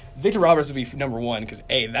listing, Victor Roberts would be number one, because,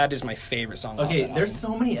 A, that is my favorite song off Okay, that there's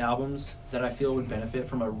album. so many albums that I feel would benefit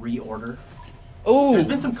from a reorder. Ooh. There's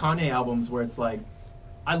been some Kanye albums where it's like,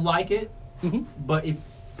 I like it, Mhm. but if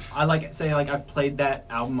I like, say, like, I've played that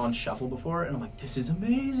album on shuffle before, and I'm like, this is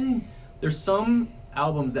amazing. There's some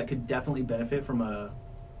albums that could definitely benefit from a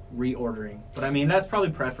reordering, but I mean, that's probably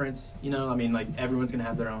preference. You know, I mean, like, everyone's gonna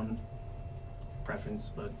have their own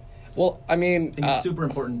preference, but Well, I mean, I think it's super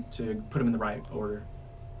important to put them in the right order.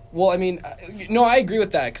 no, I agree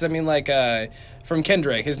with that, because, I mean, like, from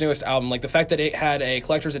Kendrick, his newest album, like, the fact that it had a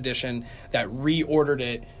collector's edition that reordered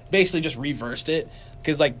it, basically just reversed it,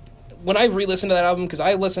 because, like, when I re-listened to that album, because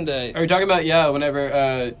I listened to... Are you talking about when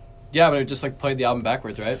it just like played the album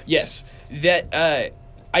backwards, right? Yes, that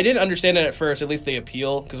I didn't understand it at first, at least the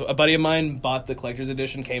appeal, because a buddy of mine bought the collector's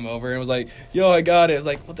edition, came over, and was like, yo, I got it. I was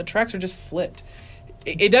like, well, the tracks are just flipped.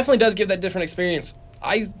 It definitely does give that different experience.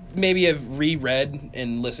 I maybe have reread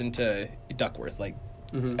and listened to Duckworth, like,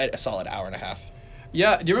 a solid hour and a half.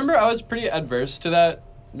 Yeah. Do you remember I was pretty adverse to that?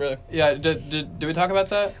 Really? Yeah. Did we talk about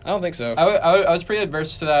that? I don't think so. I was pretty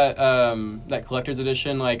adverse to that that collector's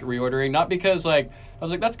edition, like, reordering. Not because, like, I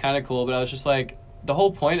was like, that's kind of cool, but I was just like, the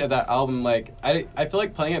whole point of that album, like, I feel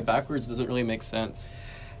like playing it backwards doesn't really make sense.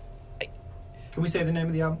 Can we say the name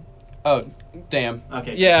of the album? Oh, damn.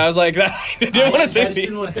 Okay. Yeah, I was like, I didn't want to say I just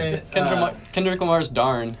didn't want to say it. Kendrick Lamar's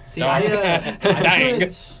Darn. See,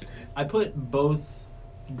 Dang. I put both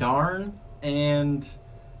Darn and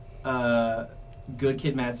Good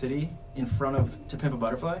Kid, Mad City in front of To Pimp a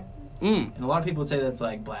Butterfly. Mm. And a lot of people would say that's,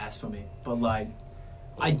 like, blasphemy. But, like,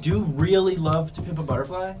 I do really love To Pimp a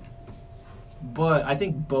Butterfly. But I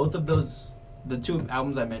think both of those, the two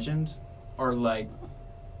albums I mentioned, are, like,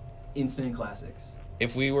 instant classics.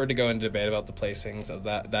 If we were to go into debate about the placings of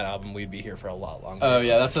that album, we'd be here for a lot longer. Oh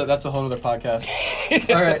yeah, that's a whole other podcast.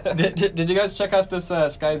 All right, did you guys check out this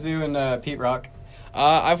Sky Zoo and Pete Rock?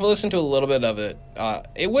 I've listened to a little bit of it.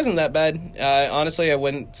 It wasn't that bad. Honestly, I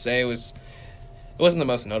wouldn't say it wasn't the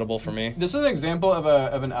most notable for me. This is an example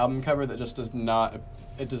of an album cover that just does not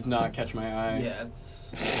catch my eye. Yeah,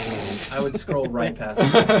 I would scroll right past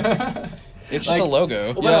it. It's just a logo.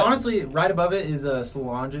 Well, but Yeah. honestly, right above it is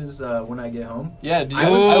Solange's When I Get Home. Yeah, dude, I I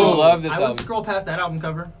would love this I would album. scroll past that album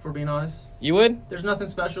cover, for being honest. You would? There's nothing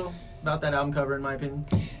special about that album cover, in my opinion.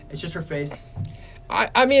 It's just her face.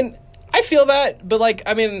 I mean, I feel that, but, like,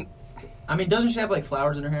 I mean, Doesn't she have, like,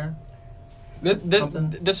 flowers in her hair? Something?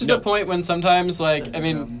 This is No. the point when sometimes, like, That I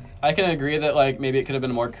doesn't mean, I can agree that, like, maybe it could have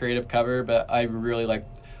been a more creative cover, but I really like.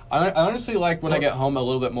 I honestly like When I Get Home a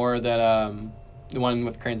little bit more than the one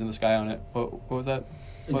with Cranes in the Sky on it. What was that?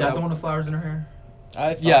 Is What that album? the one with flowers in her hair?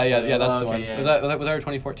 I thought Yeah, so. yeah, that's Oh, the okay, one. yeah. Was that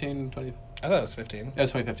 2014? I thought it was 15. It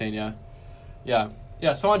was 2015.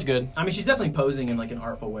 Yeah. Solange good. I mean, she's definitely posing in, like, an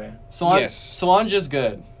artful way. Yes. Solange is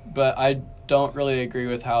good, but I don't really agree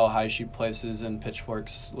with how high she places in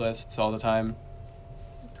Pitchfork's lists all the time.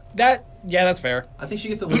 That's fair. I think she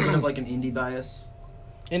gets a little bit of, like, an indie bias,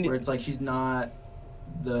 where it's like she's not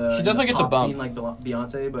the She definitely in the gets a pop bump. scene like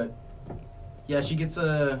Beyonce, but yeah, she gets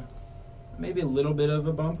maybe a little bit of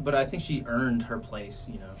a bump, but I think she earned her place.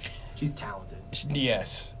 You know, she's talented.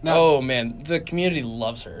 Yes. No. Oh, man, the community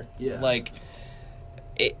loves her. Yeah. Like,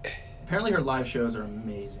 Apparently, her live shows are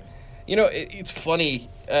amazing. you know, it's funny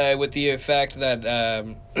with the fact that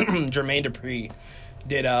Jermaine Dupri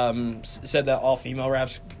said that all female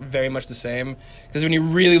rap's very much the same, because when you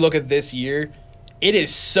really look at this year, it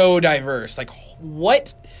is so diverse. Like,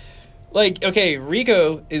 what? Like, okay,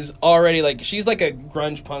 Rico is already, like, she's like a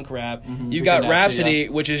grunge punk rap. You got Nasty, Rhapsody,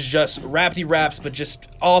 which is just rapty raps, but just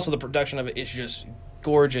also the production of it is just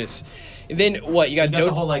gorgeous. And then what? You got, You got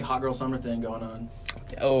the whole, like, hot girl summer thing going on.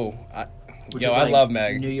 which Yo, is I like love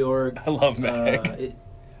Meg. New York. I love Meg.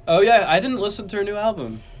 Oh yeah, I didn't listen to her new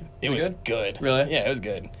album. It was good. Really? Yeah, it was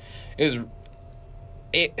good. It was.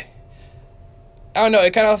 It. I don't know.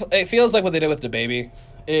 It feels like what they did with DaBaby.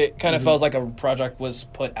 It kind of feels like a project was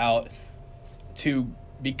put out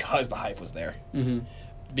because the hype was there. Mm-hmm.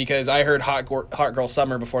 Because I heard Hot Girl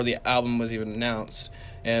Summer before the album was even announced,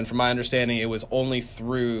 and from my understanding, it was only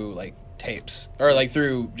through like tapes or like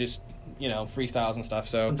through just freestyles and stuff.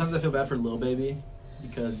 So Sometimes I feel bad for Lil Baby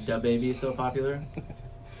because DaBaby is so popular.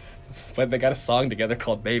 but they got a song together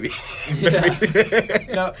called Baby.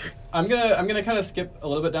 Now, I'm gonna kind of skip a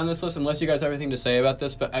little bit down this list unless you guys have anything to say about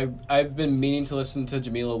this. But I've been meaning to listen to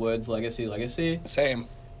Jamila Woods' Legacy. Same.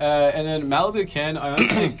 And then Malibu Ken, I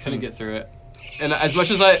honestly couldn't get through it. And as much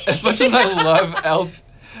as I love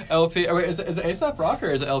LP, or wait, is it A$AP Rock or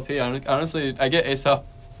is it LP? Honestly, I get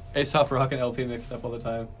A$AP Rock and LP mixed up all the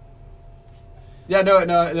time. Yeah,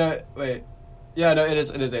 no, wait. Yeah, no, it is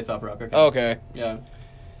A$AP Rock. Okay. Okay. Yeah.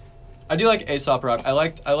 I do like A$AP Rock. I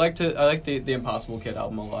like the Impossible Kid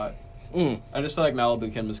album a lot. I just feel like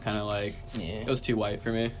Malibu Ken was kind of like it was too white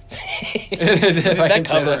for me. That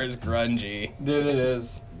cover is grungy. Dude, it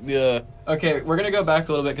is. Yeah. Okay, we're gonna go back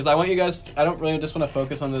a little bit because I want you guys. I don't really just want to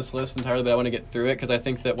focus on this list entirely, but I want to get through it because I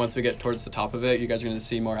think that once we get towards the top of it, you guys are gonna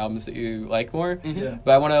see more albums that you like more. Yeah.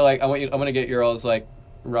 But I want to get your all's like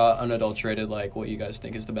raw, unadulterated like what you guys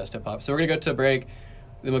think is the best hip hop. So we're gonna go to a break,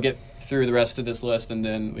 then we'll get through the rest of this list, and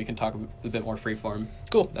then we can talk a bit more freeform.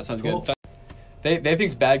 Cool. That sounds Cool. good.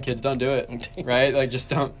 Vaping's bad, kids. Don't do it. Right? Like just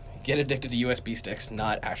don't. Get addicted to USB sticks,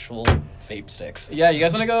 not actual vape sticks. Yeah, you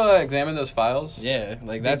guys want to go examine those files? Yeah,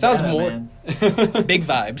 like that sounds more man. big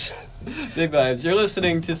vibes. Big vibes. You're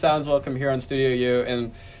listening to Sounds Welcome here on Studio U,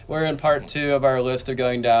 and we're in part 2 of our list of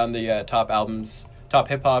going down the top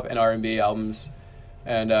hip hop and R&B albums,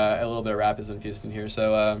 and a little bit of rap is infused in here.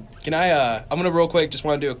 So Can I? I'm gonna real quick. Just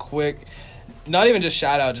want to do a quick, not even just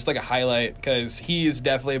shout out, just like a highlight because he is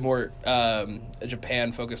definitely a more a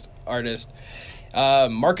Japan focused artist.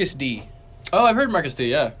 Marcus D. oh, I've heard Marcus D.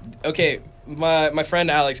 Yeah. Okay, my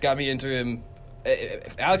friend Alex got me into him.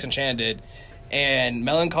 Alex and Chan did, and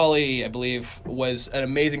Melancholy, I believe, was an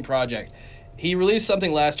amazing project. He released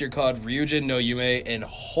something last year called Ryujin no Yume, and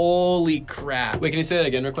holy crap! Wait, can you say that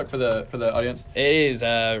again real quick for the audience? It is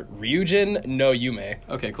Ryujin no Yume.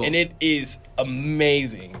 Okay, cool. And it is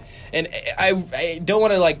amazing. And I don't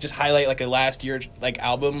want to like just highlight like a last year like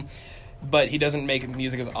album, but he doesn't make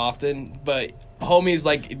music as often. But homie's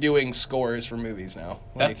like doing scores for movies now.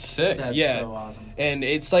 Like, That's sick. That's yeah. so awesome. and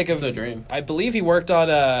it's like It's a dream. I believe he worked on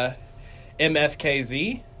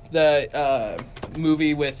MFKZ, the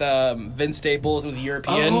movie with Vince Staples. It was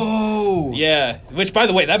European. Oh. Yeah, which by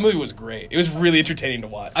the way, that movie was great. It was really entertaining to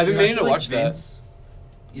watch. I've been Dude, I meaning to feel watch that. Vince,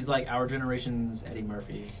 he's like our generation's Eddie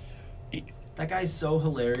Murphy. That guy's so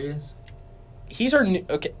hilarious. He's our new,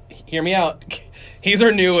 okay. Hear me out. He's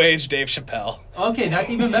our new age Dave Chappelle Okay, that's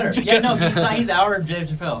even better. Yeah, no, Because- he's our Dave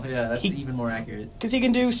Chappelle. Yeah, that's He- even more accurate. because he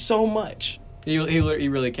can do so much. He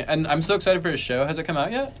really can. And I'm so excited for his show. Has it come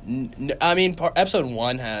out yet? I mean, episode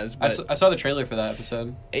 1 has, but I saw the trailer for that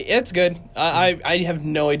episode. it's good. I have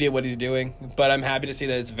no idea what he's doing, but I'm happy to see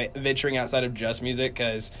that it's venturing outside of just music.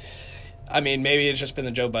 Because, I mean, maybe it's just been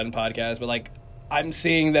the Joe Budden podcast, but like, I'm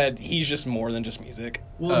seeing that he's just more than just music.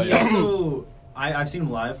 Well, Oh, he yeah. also, I've seen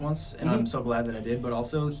him live once, and I'm so glad that I did. But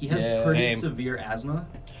also, he has Yeah, pretty same. severe asthma,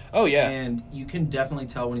 Oh yeah, and you can definitely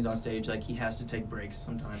tell when he's on stage, like he has to take breaks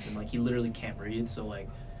sometimes, and like he literally can't breathe. So like,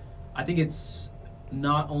 I think it's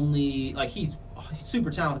not only like he's a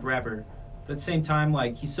super talented rapper, but at the same time,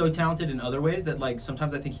 like he's so talented in other ways that like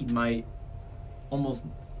sometimes I think he might almost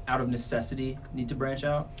out of necessity need to branch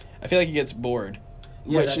out. I feel like he gets bored.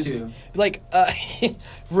 Yeah, Which that is- too. Like,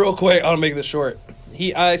 real quick, I'll make this short.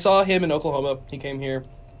 I saw him in Oklahoma. He came here.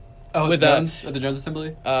 Oh, With with Jones at the Jones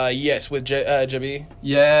Assembly. Yes, with Jabi.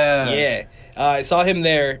 Yeah. Yeah, I saw him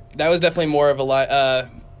there. That was definitely more of a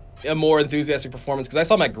more enthusiastic performance because I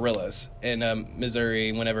saw him at Gorillas in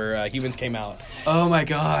Missouri whenever Humans came out, Oh my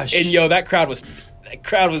gosh. and yo, that crowd was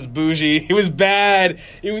bougie. It was bad.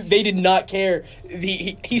 They did not care.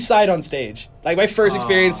 He sighed on stage. Like my first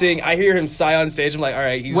experiencing, I hear him sigh on stage. I'm like, all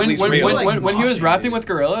right, he's at when least when, real. when he was Moshing, rapping dude. with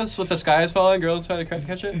Gorillaz, with the sky is falling, Gorillaz trying to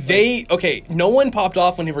catch it. No one popped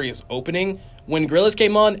off whenever he was opening. When Gorillaz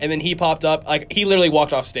came on, and then he popped up. Like he literally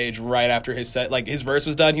walked off stage right after his set. Like his verse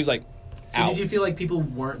was done. He was like, So "Ow." did you feel like people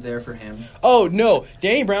weren't there for him? Oh no,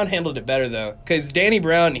 Danny Brown handled it better though, because Danny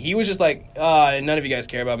Brown, he was just like, none of you guys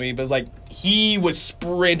care about me, but like he was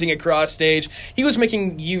sprinting across stage. He was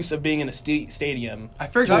making use of being in a stadium. I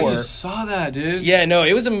forgot tour. you saw that, dude. Yeah, no,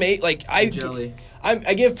 it was amazing. Like I Jelly.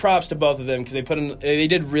 give props to both of them because they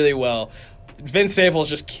did really well. Vince Staples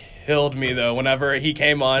just killed me though whenever he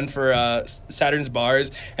came on for Saturn's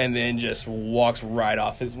Bars and then just walks right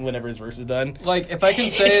off whenever his verse is done. Like, if I can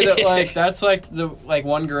say that, like, that's like the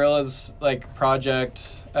one Gorillaz like project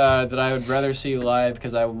that I would rather see live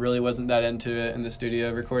because I really wasn't that into it in the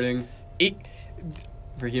studio recording.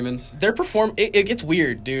 For Humans, it gets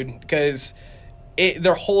weird, dude, because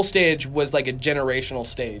their whole stage was like a generational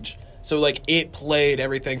stage. So like it played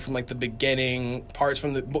everything from like the beginning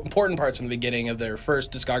important parts from the beginning of their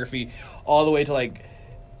first discography all the way to like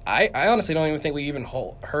I honestly don't even think we even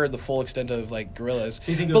heard the full extent of like Gorillaz.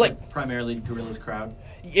 So you think it was like primarily Gorillaz crowd?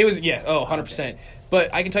 It was 100%.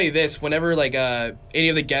 But I can tell you this: whenever like any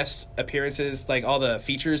of the guest appearances, like all the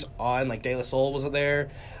features on like De La Soul was there,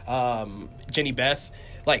 Jenny Beth,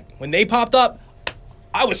 like when they popped up,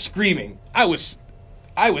 I was screaming. I was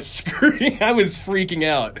screaming. I was freaking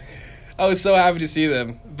out. I was so happy to see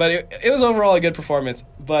them. But it was overall a good performance.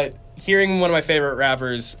 But hearing one of my favorite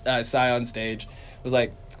rappers, Psy, on stage was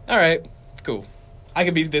like, all right, cool. I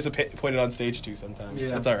could be disappointed on stage too sometimes. Yeah.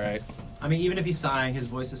 That's all right. I mean, even if he's sighing, his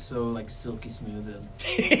voice is so like silky smooth.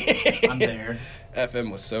 And I'm there.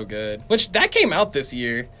 FM was so good. Which that came out this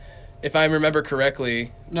year, if I remember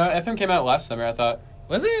correctly. No, FM came out last summer. I thought.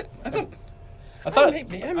 Was it? I thought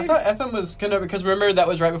maybe. I thought FM was kind of because remember that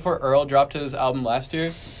was right before Earl dropped his album last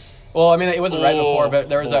year. Well, I mean it wasn't right before, but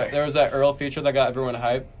there was that Earl feature that got everyone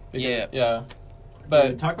hyped. Yeah. But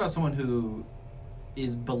dude, talk about someone who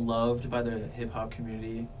is beloved by the hip hop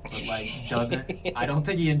community, but like doesn't. I don't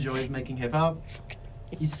think he enjoys making hip hop.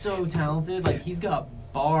 He's so talented. Like he's got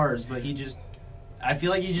bars, but I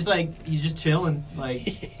feel like he's just chilling. Like.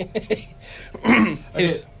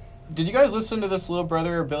 Okay. Did you guys listen to this Little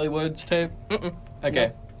Brother Billy Woods tape? Mm-mm.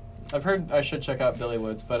 Okay. No. I've heard I should check out Billy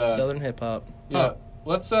Woods, but Southern hip hop. Yeah.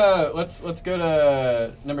 Let's go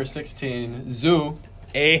to number 16, Zoo.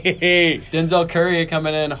 Hey. Denzel Curry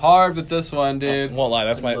coming in hard with this one, dude. Won't lie, I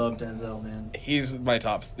love Denzel, man. He's my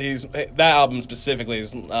top. That album specifically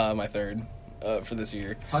is my third for this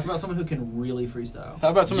year. Talk about someone who can really freestyle.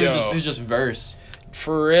 Talk about someone who's just verse.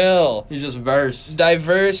 For real. He's just verse.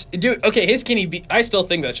 Diverse. Dude, okay, his Kenny Beats, I still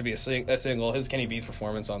think that should be a single. His Kenny Beats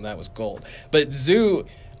performance on that was gold. But Zoo,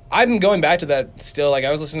 I've been going back to that still. Like,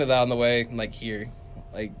 I was listening to that on the way, like, here.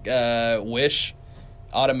 Like, Wish,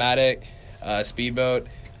 Automatic, Speedboat,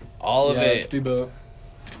 all of it. Speedboat.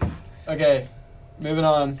 Okay, moving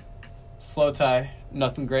on. Slow Tie.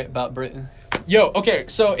 Nothing great about Britain. Yo, okay,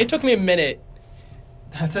 so it took me a minute.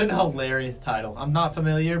 That's an hilarious title. I'm not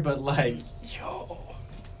familiar, but like... Yo.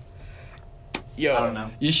 I don't know.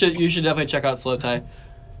 You should definitely check out Slow Tie.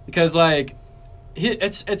 Because, like,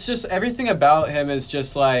 it's just... Everything about him is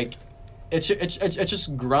just, like... It's just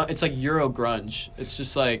it's like Euro grunge. It's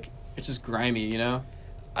just, like... It's just grimy, you know?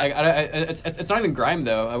 It's not even grime,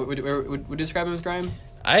 though. Would you describe him as grime?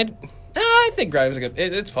 I think grime's good.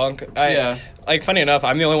 It's punk. Yeah. Like, funny enough,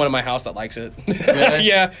 I'm the only one in my house that likes it. Really?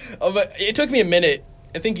 Yeah. But it took me a minute.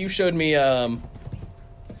 I think you showed me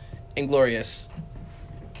Inglorious.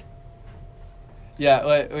 Yeah.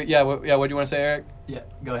 What do you want to say, Eric? Yeah,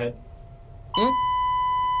 go ahead. Hmm?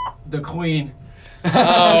 The Queen. Oh.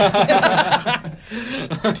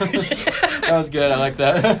 That was good. I like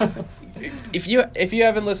that. If you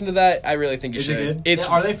haven't listened to that, I really think you should. It good?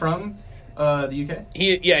 Are they from the UK?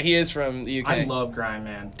 He is from the UK. I love grime,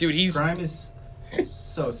 man. Dude, grime is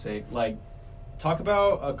so sick. Like, talk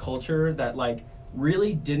about a culture that like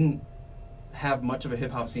really didn't have much of a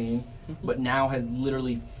hip hop scene, but now has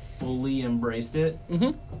literally fully embraced it.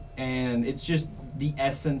 Mm-hmm. And it's just the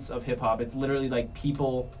essence of hip hop. It's literally like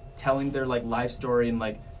people telling their like life story and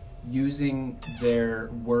like using their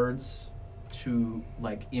words to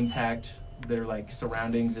like impact their like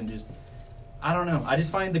surroundings and just I don't know. I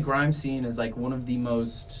just find the grime scene as like one of the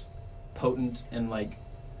most potent and like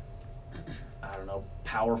I don't know,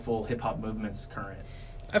 powerful hip hop movements current.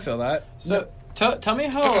 I feel that. So tell me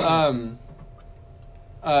how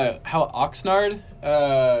Oxnard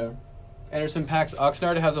Anderson .Paak's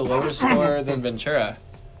Oxnard has a lower score than Ventura.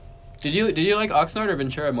 Did you like Oxnard or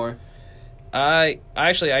Ventura more? I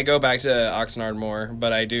go back to Oxnard more,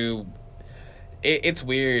 but I do. It's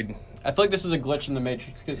weird. I feel like this is a glitch in the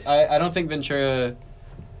Matrix because I don't think Ventura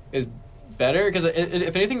is better because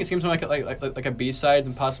if anything it seems like a B-sides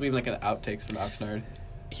and possibly even like an outtakes from Oxnard.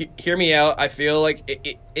 Hear me out. I feel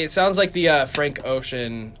like it sounds like the Frank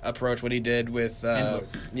Ocean approach, what he did with I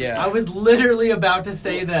was literally about to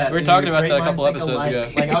say that. We were talking about that a couple episodes ago.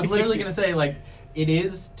 Like I was literally gonna say like it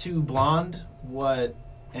is to Blonde what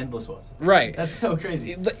Endless was. Right. That's so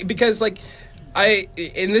crazy. Because like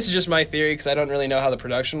and this is just my theory because I don't really know how the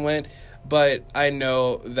production went, but I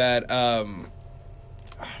know that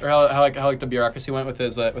or how the bureaucracy went with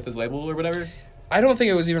his label or whatever. I don't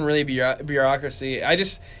think it was even really bureaucracy.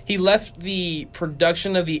 He left the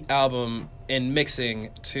production of the album and mixing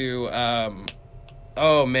to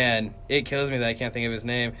oh man, it kills me that I can't think of his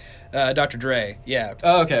name. Dr. Dre. Yeah.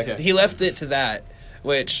 Oh, okay. He left it to that,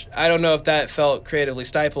 which I don't know if that felt creatively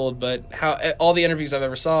stifled, but how all the interviews I've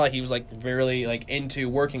ever saw, he was like really like into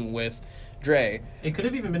working with Dre. It could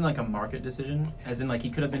have even been like a market decision, as in like he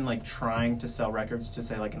could have been like trying to sell records to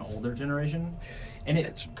say like an older generation, and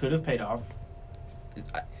it could have paid off.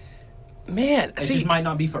 Man, it just might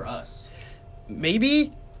not be for us.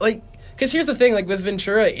 Maybe like because here's the thing, like with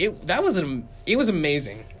Ventura, it was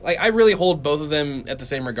amazing. Like I really hold both of them at the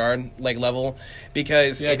same regard, like level,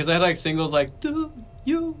 because I had like singles like "Do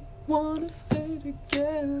You Wanna Stay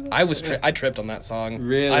Together." I tripped on that song.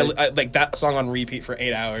 Really, I like that song on repeat for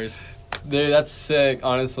 8 hours. Dude, that's sick.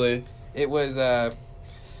 Honestly, it was. I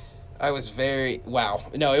was very wow.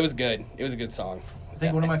 No, it was good. It was a good song. I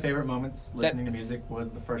think one of my favorite moments listening to music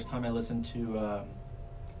was the first time I listened to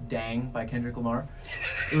Dang by Kendrick Lamar.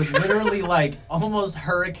 It was literally like almost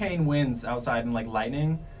hurricane winds outside and like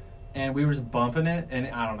lightning, and we were just bumping it, and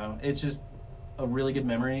I don't know. It's just a really good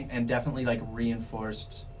memory and definitely like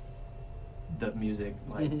reinforced the music.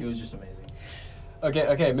 Like it was just amazing.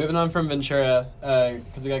 Okay, moving on from Ventura,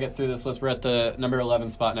 because we gotta get through this list. We're at the number 11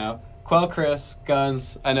 spot now. Quell Chris,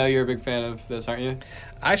 Guns. I know you're a big fan of this, aren't you?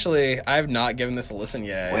 Actually, I've not given this a listen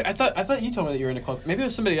yet. Wait, I thought you told me that you were into Quell. Maybe it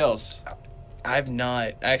was somebody else. I've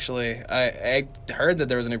not actually. I heard that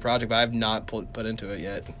there was a new project, but I've not put into it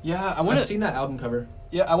yet. Yeah, I've seen that album cover.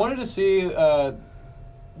 Yeah, I wanted to see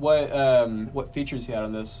what features he had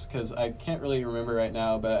on this, because I can't really remember right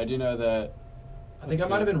now, but I do know that. I think I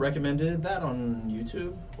might have been recommended that on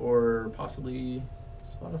YouTube or possibly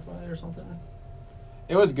Spotify or something.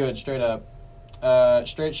 It was good, straight up.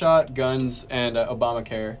 Straight Shot, Guns, and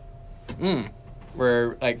Obamacare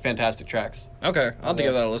were like fantastic tracks. Okay, I'll have to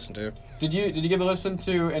give that a listen to. Did you give a listen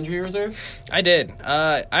to Injury Reserve? I did.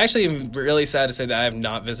 I actually am really sad to say that I have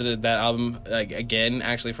not visited that album again.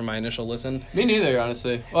 Actually, from my initial listen. Me neither,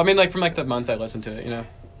 honestly. Well, I mean, like from like the month I listened to it, you know.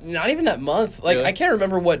 Not even that month. Like really? I can't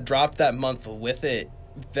remember what dropped that month with it.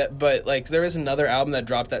 But like there was another album that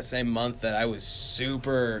dropped that same month that I was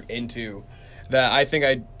super into. That I think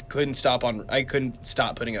I couldn't stop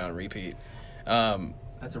putting it on repeat.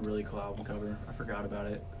 That's a really cool album cover. I forgot about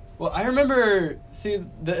it. Well, I remember,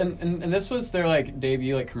 and this was their like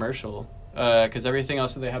debut like commercial, because everything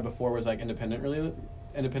else that they had before was like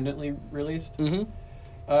independently released. Mm-hmm.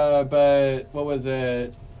 But what was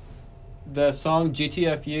it? The song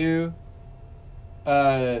GTFU.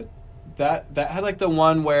 That had like the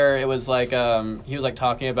one where it was like he was like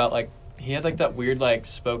talking about like. He had like that weird like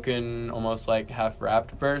spoken almost like half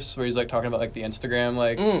rapped verse where he's like talking about like the Instagram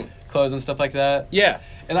like clothes and stuff like that. Yeah,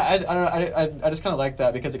 and I don't know, I just kind of like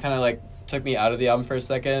that because it kind of like took me out of the album for a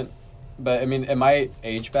second. But I mean, it might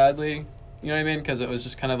age badly, you know what I mean? Because it was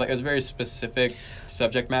just kind of like it was very specific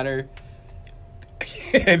subject matter.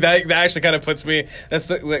 that actually kind of puts me. That's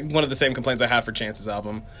one of the same complaints I have for Chance's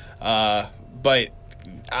album. But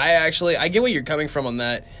I get where you're coming from on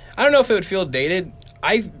that. I don't know if it would feel dated.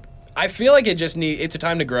 I feel like it's a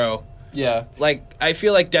time to grow. Yeah. Like, I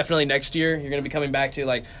feel like definitely next year you're going to be coming back to,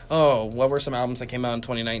 like, oh, what were some albums that came out in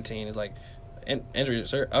 2019? It's like, Andrew,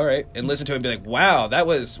 sir, all right. And listen to it and be like, wow,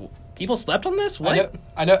 people slept on this? What?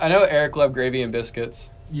 I know Eric loved Gravy and Biscuits.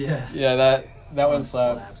 Yeah. Yeah, that one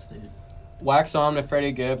slaps, dude. Wax On to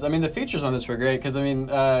Freddie Gibbs. I mean, the features on this were great because, I mean,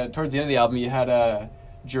 towards the end of the album, you had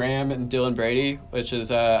Dram and Dylan Brady, which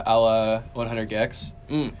is a la 100 Gex.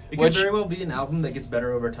 It could very well be an album that gets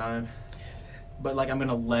better over time. But, like, I'm going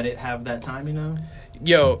to let it have that time, you know?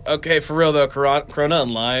 Yo, okay, for real, though, Corona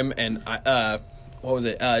and Lime and, what was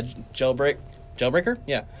it, Jailbreaker?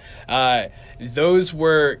 Yeah. Those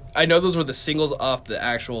were the singles off the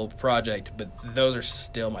actual project, but those are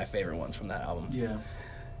still my favorite ones from that album. Yeah.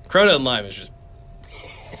 Corona and Lime is just...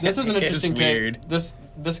 This is an interesting weird. This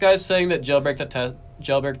guy's saying that Jailbreak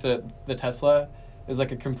the Tesla is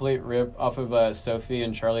like a complete rip off of Sophie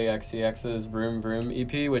and Charlie XCX's Vroom Vroom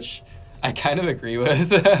EP, which I kind of agree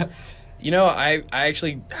with. You know, I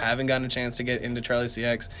actually haven't gotten a chance to get into Charlie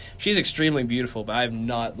CX. She's extremely beautiful, but I have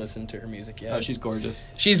not listened to her music yet. Oh, she's gorgeous.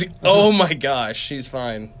 Oh my gosh, she's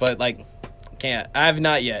fine. But, like, can't. I have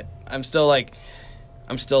not yet. I'm still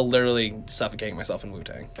literally suffocating myself in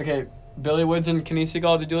Wu-Tang. Okay, Billy Woods and Kenny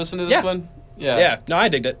Seagal, did you listen to this one? Yeah. Yeah, no, I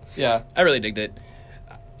digged it. Yeah. I really digged it.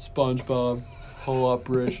 SpongeBob, whole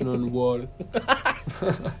operation underwater.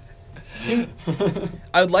 Dude,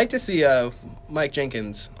 I would like to see Mike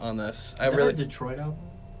Jenkins on this. Is that a Detroit album?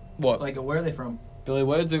 What? Like, where are they from? Billy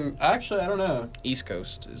Woods and actually I don't know. East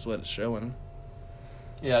Coast is what it's showing.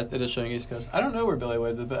 Yeah, it is showing East Coast. I don't know where Billy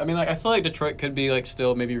Woods is, but I mean, like, I feel like Detroit could be like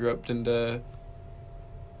still maybe roped into.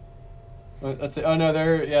 Let's see. Oh no,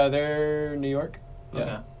 they're New York.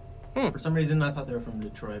 Yeah. Okay. For some reason, I thought they were from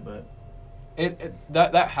Detroit, but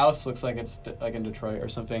That house looks like it's like in Detroit or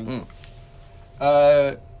something.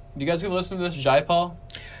 Do you guys ever listen to this Jai Paul?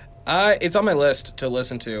 It's on my list to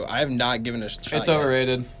listen to. I have not given it a shot. It's yet.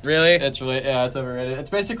 overrated. Really? It's overrated. It's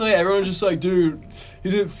basically everyone's just like, dude,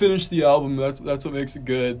 he didn't finish the album. That's what makes it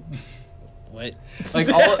good. What?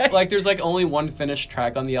 Like there's like only one finished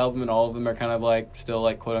track on the album, and all of them are kind of like still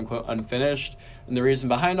like quote unquote unfinished. And the reason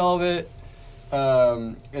behind all of it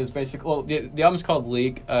is basically, well, the album's called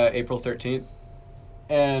Leak, April 13th,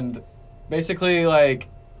 and basically like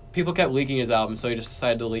people kept leaking his album, so he just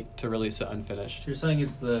decided to release it unfinished. you're saying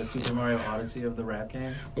it's the Super Mario Odyssey of the rap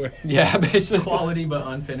game? Yeah, basically. Quality but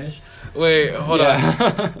unfinished. Wait, hold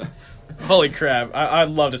on. Holy crap! I'd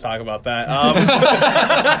love to talk about that.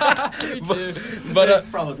 Me too. But it's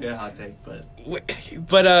probably a hot take, but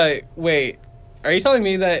wait, are you telling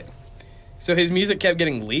me that? So his music kept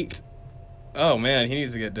getting leaked. Oh man, he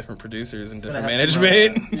needs to get different producers and different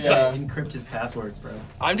management. Yeah. Encrypt his passwords, bro.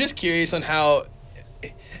 I'm just curious on how.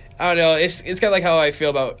 I don't know. It's kind of like how I feel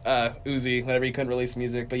about Uzi whenever he couldn't release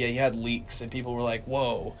music, but yeah, he had leaks and people were like,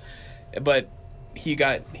 "Whoa!" But he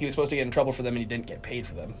was supposed to get in trouble for them and he didn't get paid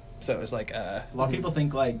for them. So it was like a lot of people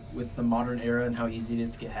think like with the modern era and how easy it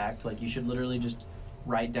is to get hacked, like you should literally just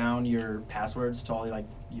write down your passwords to all like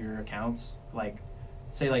your accounts, like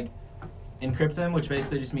say like encrypt them, which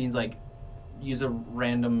basically just means like use a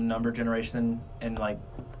random number generation and like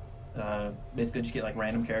basically just get like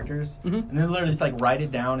random characters, and then literally just like write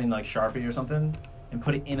it down in like Sharpie or something and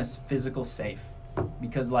put it in a physical safe,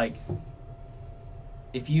 because like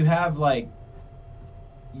if you have like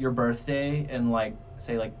your birthday and like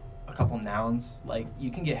say like a couple nouns, like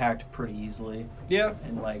you can get hacked pretty easily. Yeah.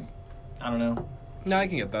 And like I don't know. No, I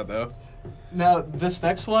can get that though. Now, this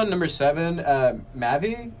next one, number 7,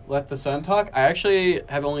 Mavi, Let the Sun Talk. I actually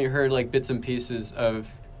have only heard like bits and pieces I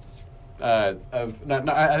heard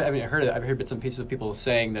it. I've heard bits and pieces of people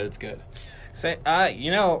saying that it's good.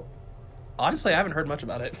 Honestly, I haven't heard much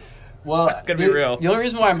about it. Well, Gonna be real. The only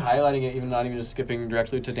reason why I'm highlighting it, not even just skipping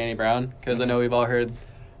directly to Danny Brown, because I know we've all heard,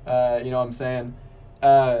 you know what I'm saying.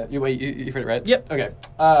 You've heard it, right? Yep. Okay.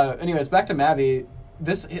 Anyways, back to Mavi.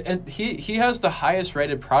 He has the highest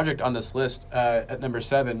rated project on this list at number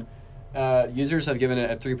 7. Users have given it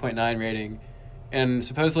a 3.9 rating, and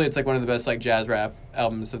supposedly it's like one of the best like jazz rap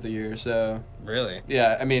albums of the year. So Really?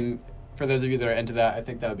 yeah, I mean, for those of you that are into that, I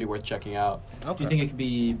think that would be worth checking out. Okay. Do you think it could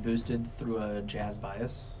be boosted through a jazz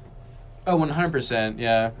bias? Oh, 100%.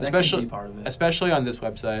 Yeah, That especially could be part of it. especially on this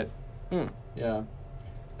website. Yeah.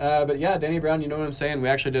 But yeah, Danny Brown, you know what I'm saying? We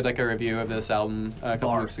actually did like a review of this album a couple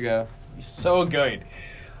Bars. weeks ago. He's so good.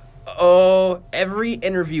 Oh, every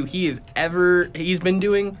interview he's been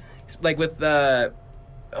doing, like with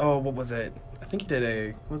what was it? I think he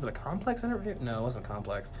did was it a Complex interview? No, it wasn't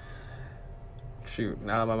Complex. Shoot,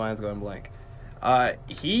 now my mind's going blank.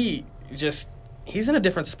 He's in a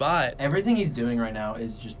different spot. Everything he's doing right now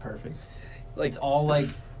is just perfect. Like It's all like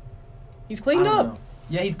he's cleaned I don't up. know.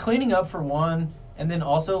 Yeah, he's cleaning up for one, and then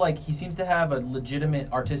also like he seems to have a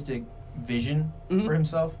legitimate artistic vision for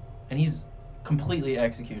himself, and he's completely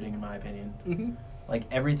executing, in my opinion. Like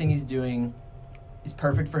everything he's doing is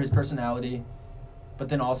perfect for his personality, but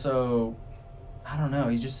then also, I don't know,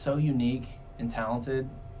 he's just so unique and talented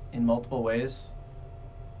in multiple ways.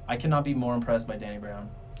 I cannot be more impressed by Danny Brown.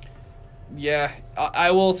 Yeah,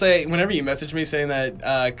 I will say, whenever you messaged me saying that,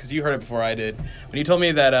 because you heard it before I did, when you told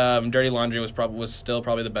me that Dirty Laundry was still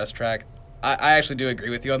probably the best track, I actually do agree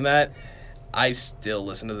with you on that. I still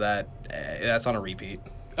listen to that. That's on a repeat.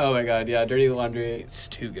 Oh my god, yeah, Dirty Laundry. It's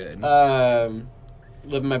too good.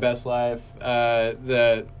 Living My Best Life.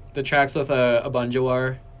 The tracks with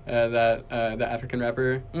Abunjawar, the African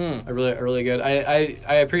rapper, are really good.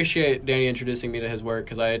 I appreciate Danny introducing me to his work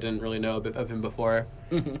because I didn't really know of him before.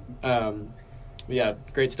 Yeah,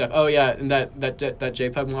 great stuff. Oh yeah, and that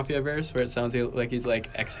JPEG Mafia verse where it sounds like he's like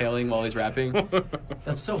exhaling while he's rapping.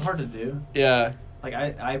 That's so hard to do. Yeah. Like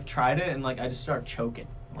I've tried it and like I just start choking.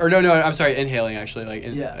 Or no, I'm sorry, inhaling actually, like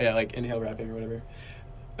Yeah. like inhale rapping or whatever.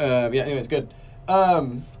 Yeah, anyways, good.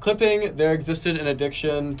 Clipping, There Existed an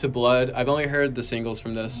Addiction to Blood. I've only heard the singles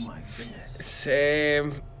from this. Oh my goodness.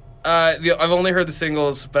 Same. I've only heard the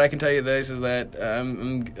singles, but I can tell you this is that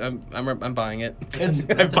I'm buying it.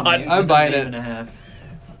 I'm buying it. And a half.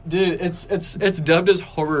 Dude, it's dubbed as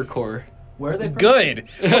horrorcore. Where are they from? Good.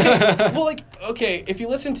 Okay, well, like, okay, if you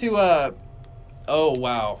listen to Oh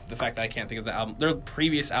wow, the fact that I can't think of the album, their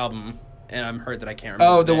previous album, and I'm hurt that I can't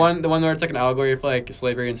remember. Oh, the name. one where it's like an allegory for like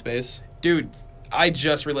slavery in space. Dude, I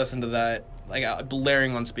just re-listened to that, like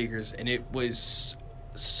blaring on speakers, and it was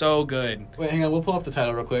so good. Wait, hang on. We'll pull up the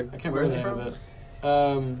title real quick. I can't Where remember are the they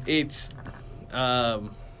name of it. It's,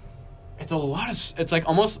 It's a lot of. It's like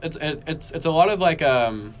almost. It's a lot of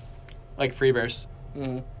like free verse.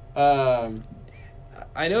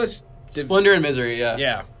 I know it's Splendor and Misery. Yeah.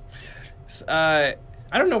 Yeah.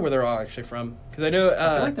 I don't know where they're all actually from because I know.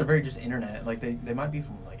 I feel like they're very just internet. Like they might be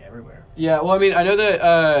from like everywhere. Yeah. Well, I mean, I know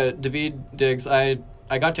that David Diggs. I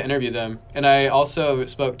got to interview them, and I also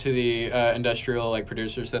spoke to the industrial like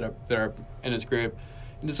producers that are in his group.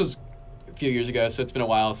 And this was a few years ago, so it's been a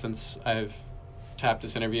while since I've tapped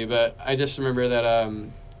this interview. But I just remember that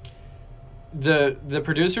the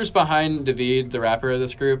producers behind David, the rapper of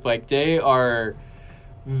this group, like they are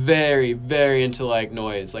very, very into like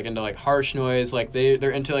noise, like into like harsh noise, like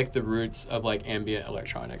they're into like the roots of like ambient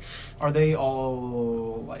electronic. Are they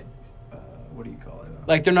all like what do you call it?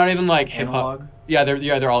 Like they're not even like hip hop. Analog? Yeah,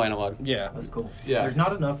 they're all analog. Yeah. That's cool. Yeah. There's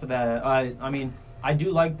not enough of that. I mean, I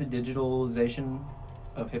do like the digitalization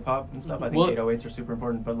of hip hop and stuff. I think Well- 808s are super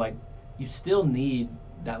important, but like you still need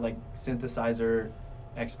that like synthesizer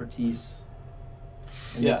expertise,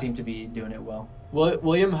 and Yeah. they seem to be doing it well.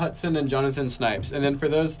 William Hudson and Jonathan Snipes. And then for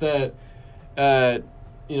those that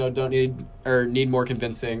don't need more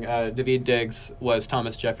convincing, David Diggs was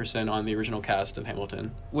Thomas Jefferson on the original cast of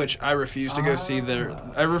Hamilton. Which I refuse to go see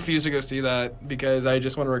I refuse to go see that because I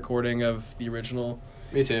just want a recording of the original.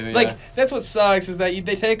 Me too. Yeah. Like that's what sucks is that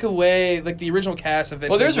they take away like the original cast of it.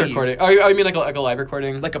 well, there's a recording. Oh, you mean like a live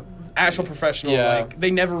recording? Like a actual professional. Yeah. Like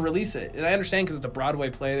they never release it, and I understand because it's a Broadway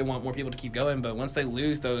play. They want more people to keep going, but once they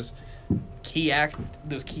lose those key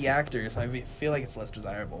actors, I feel like it's less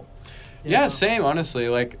desirable. yeah, same. Honestly,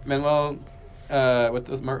 like Manuel, what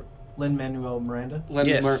was Lin-Manuel Miranda.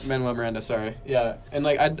 Yes. Manuel Miranda. Sorry. Yeah, and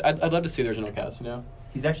like I'd love to see the original cast. You know.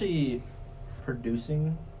 He's actually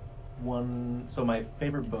producing one. So my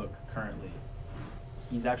favorite book currently,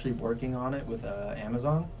 he's actually working on it with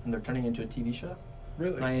Amazon, and they're turning it into a TV show.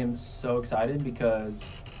 Really? And I am so excited because,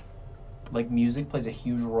 like, music plays a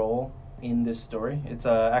huge role in this story. It's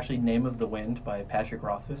actually Name of the Wind by Patrick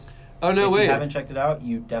Rothfuss. Oh no If way! you haven't checked it out,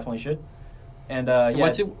 you definitely should. And yeah,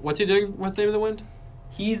 what's he doing with Name of the Wind?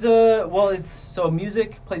 he's it's so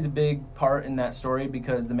music plays a big part in that story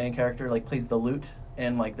because the main character like plays the lute,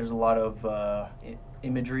 and like there's a lot of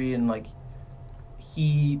imagery, and like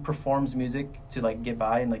he performs music to like get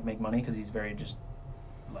by and like make money because he's very just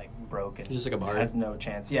like broke and He's just like a bard. has no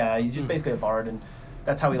chance. Yeah, he's just basically a bard, and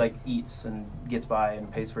that's how he like eats and gets by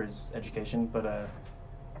and pays for his education. But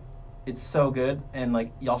it's so good, and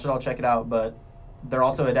like y'all should all check it out. But they're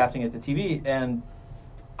also adapting it to TV, and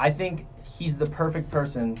I think he's the perfect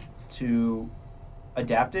person to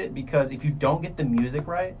adapt it because if you don't get the music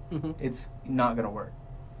right, it's not gonna work.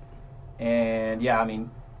 And yeah, I mean,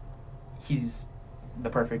 he's the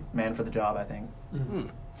perfect man for the job, I think.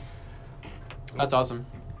 That's awesome.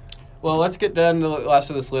 Well, let's get down to the last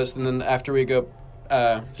of this list, and then after we go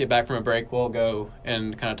get back from a break, we'll go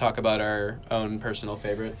and kind of talk about our own personal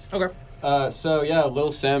favorites. Okay. So yeah,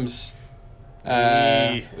 Lil Sims.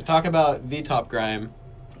 Hey. We talk about V-Top Grime.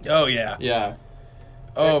 Oh yeah. Yeah.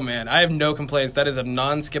 Oh man, I have no complaints. That is a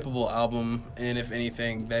non-skippable album, and if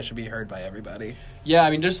anything, that should be heard by everybody. Yeah, I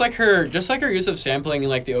mean, just like her use of sampling in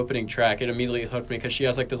like the opening track, it immediately hooked me because she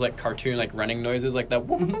has like those like cartoon like running noises, like that.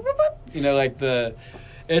 You know, like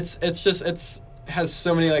it's has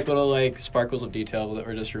so many like little like sparkles of detail that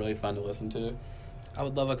were just really fun to listen to. I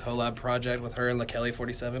would love a collab project with her and LaKelly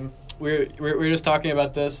 47. We were just talking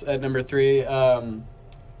about this at number 3.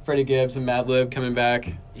 Freddie Gibbs and Madlib coming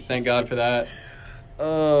back. Thank God for that.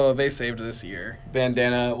 Oh, they saved this year.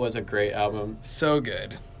 Bandana was a great album. So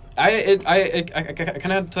good. I kind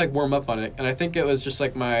of had to like warm up on it, and I think it was just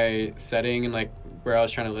like my setting and like where I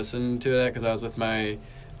was trying to listen to it because I was with my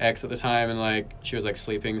ex at the time, and like she was like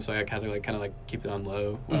sleeping, so I had to like kind of like keep it on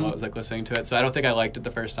low while I was like listening to it. So I don't think I liked it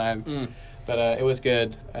the first time, but it was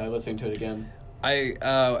good listening to it again. I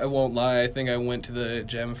won't lie. I think I went to the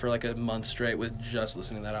gym for like a month straight with just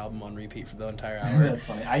listening to that album on repeat for the entire hour. That's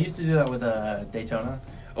funny. I used to do that with Daytona.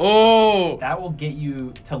 Oh, That will get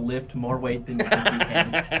you to lift more weight than you think you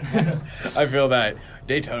can. I feel that.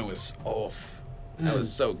 Daytona was that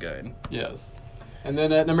was so good. Yes. And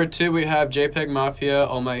then at number 2 we have JPEG Mafia.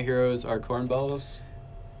 All My Heroes Are Cornballs.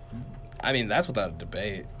 I mean, that's without a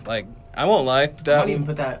debate. Like, I won't lie. I That won't even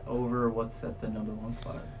put that over what's at the number 1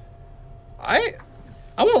 spot. I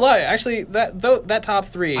won't lie. Actually, that top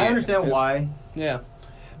 3. I understand why Yeah.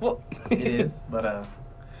 Well, it is, but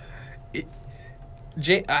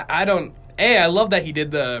I love that he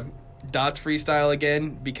did the Dots freestyle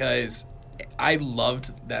again because I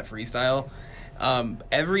loved that freestyle.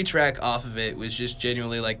 Every track off of it was just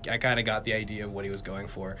genuinely like I kind of got the idea of what he was going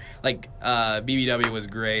for. Like BBW was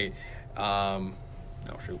great. Oh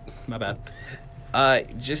shoot, my bad. I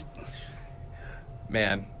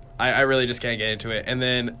really just can't get into it. And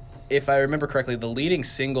then if I remember correctly, the leading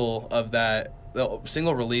single of that, the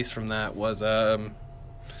single release from that was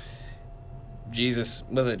Jesus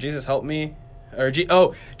Help Me, or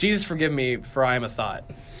Jesus Forgive Me for I Am a Thought.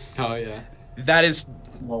 Oh yeah. That is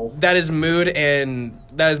mood for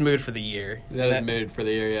the year. That is mood for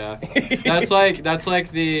the year, yeah. that's like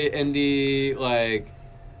the indie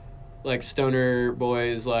like stoner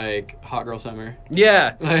boys like Hot Girl Summer.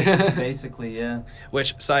 Yeah. Basically, yeah.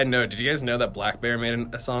 Which, side note, did you guys know that Black Bear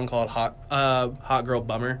made a song called Hot Girl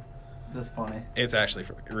Bummer? That's funny. It's actually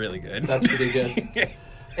really good. That's pretty good.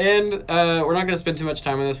 And we're not going to spend too much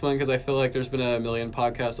time on this one because I feel like there's been a million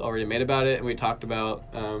podcasts already made about it, and we talked about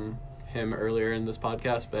him earlier in this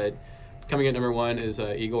podcast. But coming at number 1 is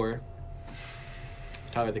Igor,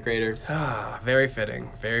 Tyler, the Creator. Very fitting.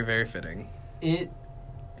 Very, very fitting. It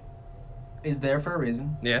is there for a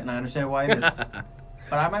reason. Yeah. And I understand why it is.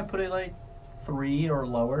 But I might put it like 3 or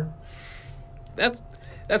lower. That's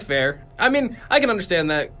fair. I mean, I can understand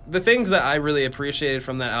that. The things that I really appreciated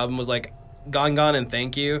from that album was like Gone Gone and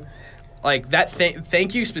Thank You. Like that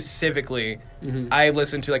Thank You specifically, I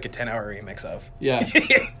listened to like a 10-hour remix of. Yeah.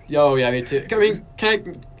 Yo, yeah, me too. I mean,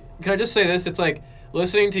 can I just say this? It's like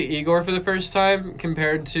listening to Igor for the first time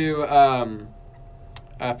compared to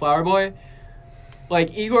Flower Boy.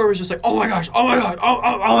 Like Igor was just like, oh my gosh, oh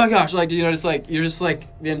my gosh, like you know, just like you're just like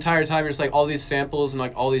the entire time you're just like all these samples and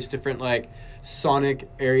like all these different like sonic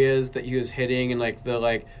areas that he was hitting and like the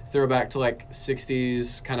like throwback to like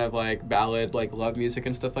 60s kind of like ballad like love music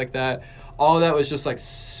and stuff like that. All of that was just like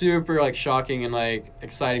super like shocking and like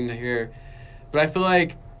exciting to hear. But I feel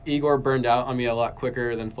like Igor burned out on me a lot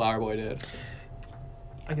quicker than Flower Boy did.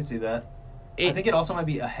 I can see that. I think it also might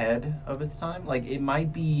be ahead of its time. Like it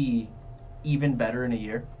might be even better in a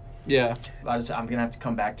year. Yeah. I'm gonna have to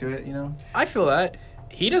come back to it, you know? I feel that.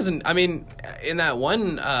 He doesn't, I mean, in that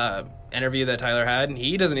one interview that Tyler had,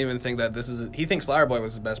 he doesn't even think that he thinks Flower Boy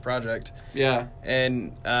was his best project. Yeah.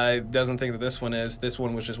 And doesn't think that this one is. This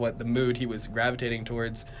one was just what the mood he was gravitating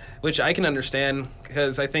towards, which I can understand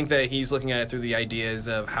because I think that he's looking at it through the ideas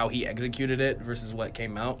of how he executed it versus what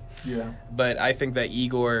came out. Yeah. But I think that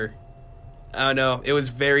Igor, I don't know, it was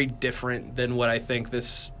very different than what I think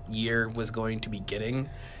this year was going to be getting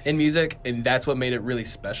in music, and that's what made it really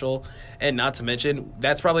special. And not to mention,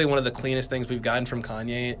 that's probably one of the cleanest things we've gotten from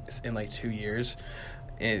Kanye in like 2 years.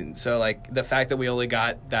 And so like the fact that we only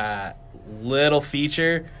got that little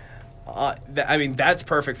feature, I mean, that's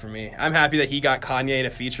perfect for me. I'm happy that he got Kanye to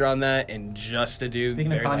feature on that and just to do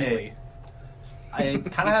Speaking very of Kanye, lightly.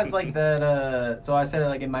 It kind of has like that, so I said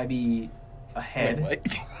like it might be ahead. Wait,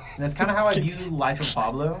 what? And that's kind of how I view Life of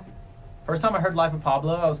Pablo. First time I heard Life of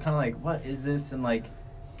Pablo, I was kind of like, what is this? And like,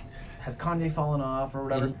 has Kanye fallen off or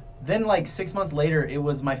whatever? Then like 6 months later, it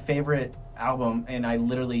was my favorite album, and I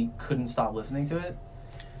literally couldn't stop listening to it.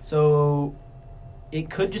 So it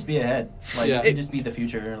could just be ahead. Like it could just be the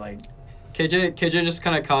future. Like KJ just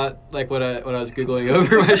kind of caught like what I was googling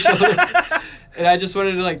over my shoulder, and I just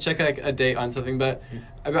wanted to like check like a date on something. But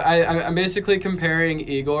I'm basically comparing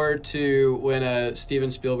Igor to when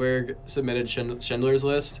Steven Spielberg submitted Schindler's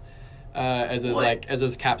List as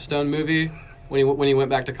his capstone movie when he went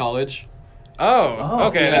back to college. Oh,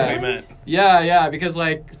 okay, yeah. That's what you meant. Yeah, because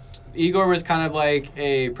like Igor was kind of like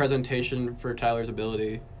a presentation for Tyler's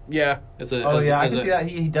ability. Yeah. I can see that.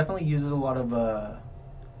 He definitely uses a lot of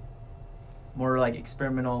more like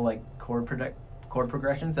experimental like chord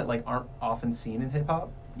progressions that like aren't often seen in hip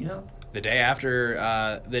hop. You know. The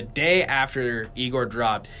day after Igor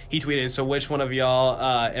dropped, he tweeted, "So which one of y'all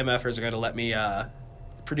MFers are going to let me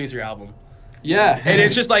produce your album?" Yeah. And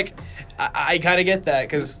it's just like, I kind of get that,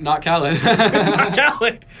 because... Not Khaled. Not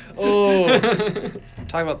Khaled! Oh.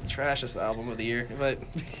 Talk about the trashiest album of the year, but...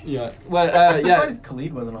 Yeah. I'm surprised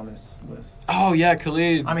Khalid wasn't on this list. Oh, yeah,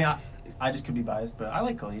 Khalid. I mean, I just could be biased, but I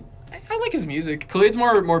like Khalid. I like his music. Khalid's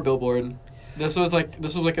more Billboard. This was like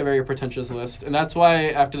a very pretentious list, and that's why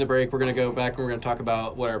after the break we're gonna go back and we're gonna talk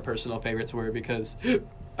about what our personal favorites were, because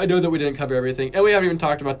I know that we didn't cover everything, and we haven't even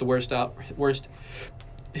talked about the worst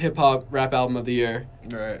hip hop rap album of the year,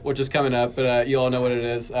 right? Which is coming up, but you all know what it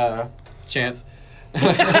is. Chance.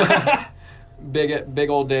 Big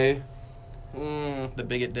old day. The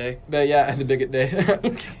bigot day. But yeah, the bigot day.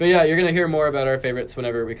 But yeah, you're gonna hear more about our favorites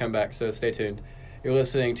whenever we come back, so stay tuned. You're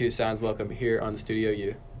listening to Sounds Welcome here on Studio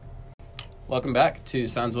U. welcome back to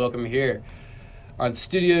Sounds Welcome here on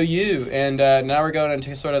Studio U. And now we're going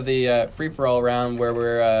into sort of the free-for-all round where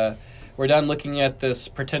we're done looking at this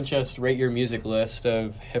pretentious Rate Your Music list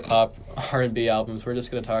of hip-hop R&B albums. We're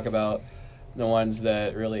just going to talk about the ones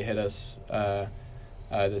that really hit us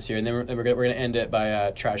this year. And then we're going to end it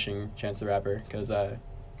by trashing Chance the Rapper because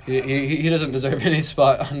he doesn't deserve any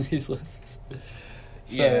spot on these lists.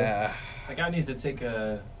 So, Yeah. That guy needs to take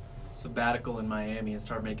a sabbatical in Miami and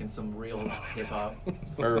start making some real hip hop.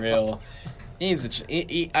 for real. He needs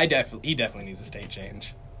he definitely needs a state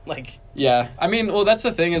change. Like, Yeah. I mean, well, that's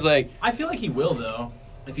the thing is, like, I feel like he will though,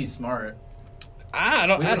 if he's smart. I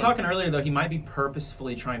We were don't talking earlier though, he might be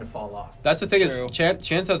purposefully trying to fall off. that's the thing True. is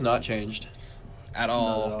Chance has not changed. at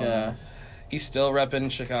all. Yeah. He's still repping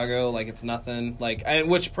Chicago like it's nothing. Like,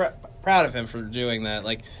 which proud of him for doing that.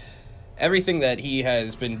 Like, everything that he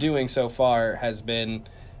has been doing so far has been,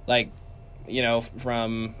 like, you know,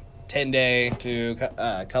 from 10 Day to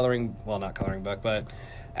not Coloring Book, but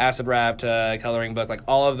Acid Rap to Coloring Book. Like,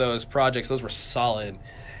 all of those projects, those were solid.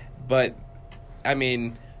 But, I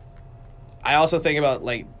mean, I also think about,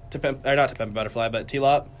 like, not To Pimp a Butterfly, but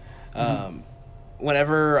T-Lop.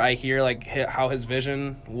 Whenever I hear, like, how his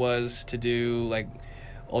vision was to do, like,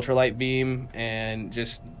 Ultralight Beam and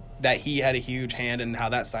just that he had a huge hand in how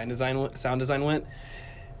that sound design went,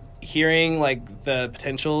 hearing, like, the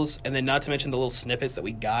potentials, and then not to mention the little snippets that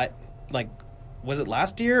we got, like, was it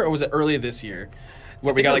last year or was it earlier this year?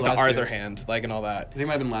 Where we think got, it like, was the last Arthur year. hand, like, and all that. I think it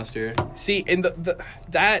might have been last year. See, and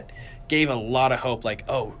that gave a lot of hope, like,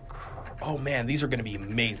 oh man, these are going to be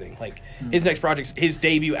amazing. Like, his next project, his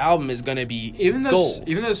debut album is going to be gold.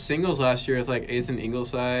 Even those singles last year with, like, Eighth and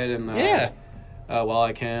Ingleside and While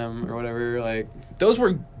I Can or whatever, like, Those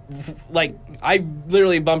were, like, I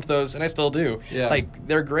literally bumped those, and I still do. Yeah. Like,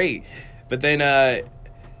 they're great. But then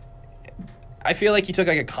I feel like he took,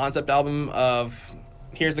 like, a concept album of,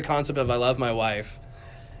 here's the concept of I love my wife,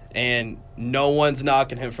 and no one's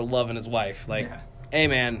knocking him for loving his wife. Like, hey,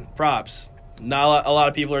 man, props. Not a lot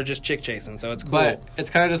of people are just chick chasing, so it's cool. but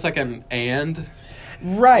it's kind of just like an and.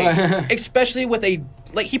 Right. Especially with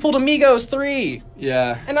he pulled Amigos 3.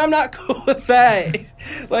 Yeah. And I'm not cool with that.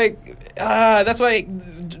 Like, that's why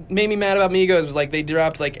it made me mad about Migos was, like, they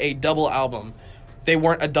dropped, like, a double album. They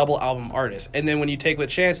weren't a double album artist. And then when you take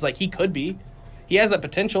with Chance, like, he could be. He has that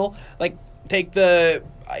potential. Like, take the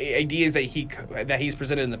ideas that he's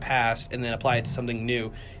presented in the past and then apply it to something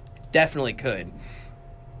new. Definitely could.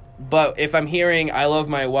 But if I'm hearing I Love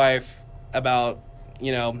My Wife about,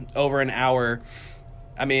 you know, over an hour,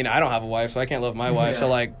 I mean, I don't have a wife, so I can't love my wife. So,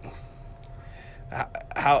 like,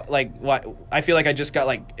 how, like, what? I feel like I just got,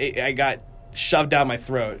 like, I got shoved down my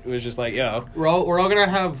throat. It was just like, yo. We're all gonna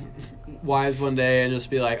have wives one day and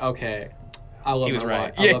just be like, okay, I love He was my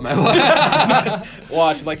right. wife. I love my wife.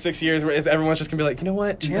 Watch, in, like, 6 years, everyone's just going to be like, you know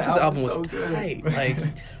what? Chance's album was so good. tight.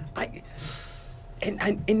 Like,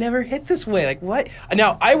 it never hit this way. Like, what?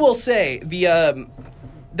 Now, I will say,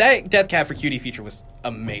 that Death Cab for Cutie feature was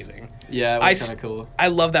amazing. Yeah, it was kind of cool. I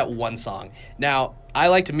love that one song. Now, I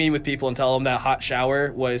like to meet with people and tell them that Hot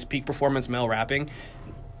Shower was peak performance male rapping.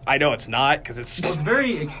 I know it's not, because it's... Well, it's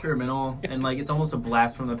very experimental, and, like, it's almost a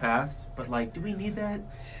blast from the past. But, like, do we need that?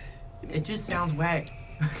 It just sounds whack.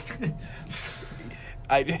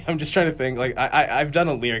 I'm just trying to think. Like, I've done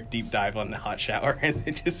a lyric deep dive on the Hot Shower, and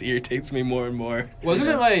it just irritates me more and more. Wasn't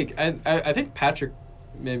it like I think Patrick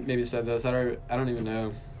maybe said this. I don't even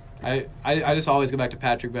know. I just always go back to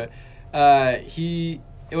Patrick, but it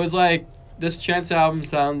was like this Chance album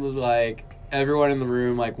sounded like everyone in the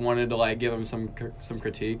room like wanted to like give him some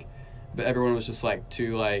critique, but everyone was just like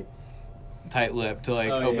too like tight-lipped to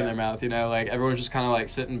like open their mouth. You know, like everyone was just kind of like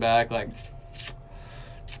sitting back like.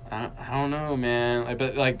 I don't know, man. Like,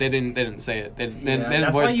 but like they didn't say it. They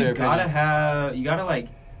didn't voice their opinion. You gotta like.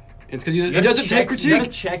 It's because he doesn't take critique. You gotta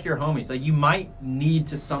check your homies. Like you might need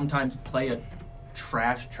to sometimes play a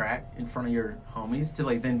trash track in front of your homies to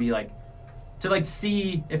like then be like, to like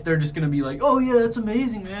see if they're just gonna be like, oh yeah, that's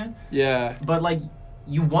amazing, man. Yeah. But like,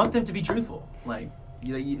 you want them to be truthful. Like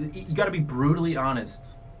you gotta be brutally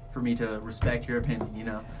honest for me to respect your opinion. You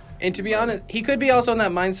know. And to be honest, he could be also in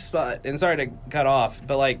that mind spot. And sorry to cut off,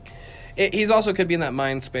 but like, he's also could be in that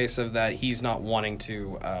mind space of that he's not wanting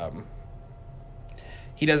to.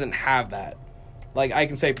 He doesn't have that. Like I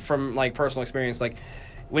can say from like personal experience, like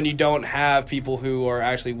when you don't have people who are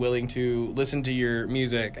actually willing to listen to your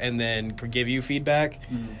music and then give you feedback,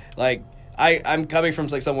 like I'm coming from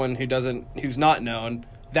like someone who's not known.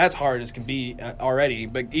 That's hard as can be already.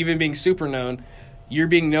 But even being super known. You're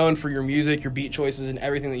being known for your music, your beat choices, and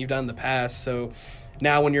everything that you've done in the past. So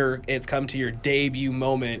now when it's come to your debut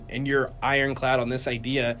moment and you're ironclad on this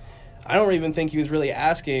idea, I don't even think he was really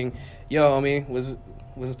asking, yo, homie, was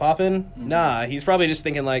this poppin'? Mm-hmm. Nah, he's probably just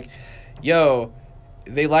thinking like, yo,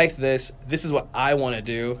 they like this. This is what I want to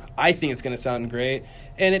do. I think it's going to sound great.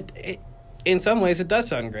 And it in some ways, it does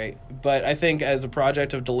sound great. But I think as a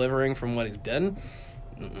project of delivering from what he's done,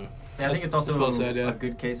 Yeah, I think it's also That's well said, yeah. a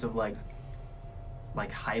good case of like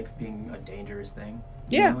hype being a dangerous thing.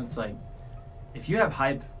 Yeah. You know, it's like if you have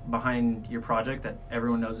hype behind your project that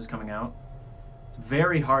everyone knows is coming out, it's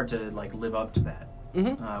very hard to like live up to that.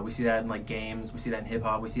 Mhm. We see that in like games, we see that in hip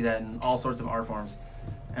hop, we see that in all sorts of art forms,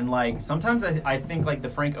 and like sometimes I think like the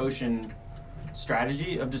Frank Ocean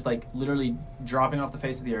strategy of just like literally dropping off the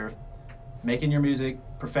face of the earth, making your music,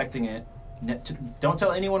 perfecting it, don't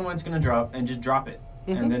tell anyone when it's gonna drop, and just drop it,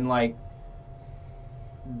 and then like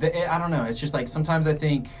I don't know. It's just like sometimes I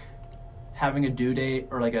think having a due date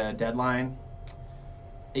or like a deadline,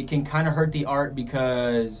 it can kind of hurt the art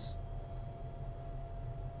because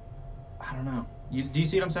I don't know. Do you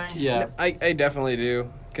see what I'm saying? Yeah. I definitely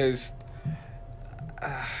do. Because,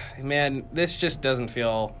 man, this just doesn't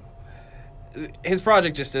feel... His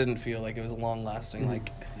project just didn't feel like it was long-lasting.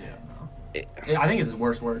 Like, Yeah. No. I think it's his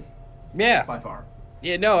worst work yeah. by far.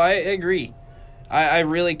 Yeah, no, I agree. I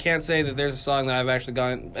really can't say that there's a song that I've actually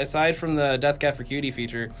gone... Aside from the Death Cab for Cutie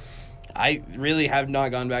feature, I really have not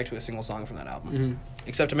gone back to a single song from that album. Mm-hmm.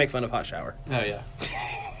 Except to make fun of Hot Shower. Oh yeah.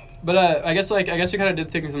 But I guess we kind of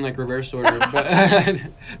did things in like reverse order. But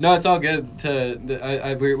no, it's all good.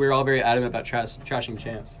 We're all very adamant about trashing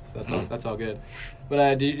Chance. So that's all good.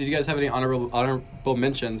 But did you guys have any honorable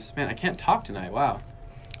mentions? Man, I can't talk tonight. Wow.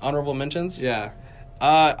 Honorable mentions? Yeah.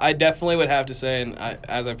 I definitely would have to say, and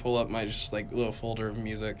as I pull up my just like little folder of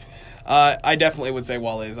music, I definitely would say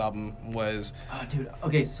Wale's album was... Oh, dude.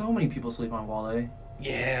 Okay, so many people sleep on Wale.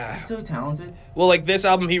 Yeah. He's so talented. Well, like this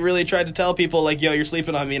album, he really tried to tell people, like, yo, you're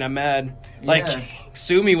sleeping on me and I'm mad. Like, Yeah.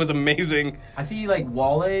 Sue Me was amazing. I see like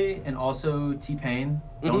Wale and also T-Pain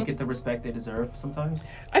don't Mhm. get the respect they deserve sometimes.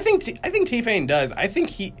 I think T-Pain does. I think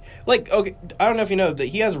he, like, okay, I don't know if you know that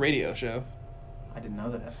he has a radio show. I didn't know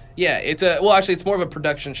that. Yeah, it's more of a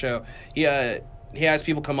production show. He has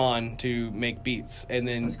people come on to make beats, and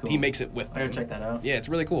then That's cool. he makes it with I them. gotta check that out. Yeah, it's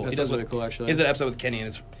really cool. That He sounds does really cool, actually. He has an episode with Kenny, and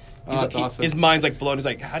it's That's awesome. His mind's like blown. He's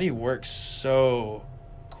like, how do you work so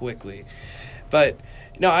quickly? But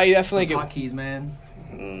no, I definitely Those hotkeys,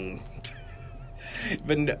 man.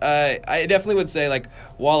 But I definitely would say like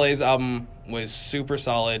Wale's album was super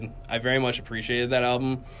solid. I very much appreciated that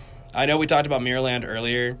album. I know we talked about Mirrorland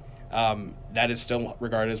earlier. That is still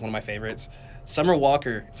regarded as one of my favorites. Summer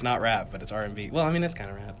Walker, it's not rap, but it's R&B. Well, I mean, it's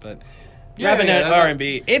kind of rap, but rap and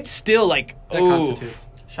R&B. It's still like, That ooh. constitutes.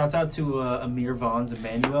 Shouts out to Amir Vaughn's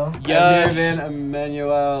Emmanuel. Yes. Van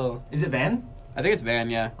Emmanuel. Is it Van? I think it's Van.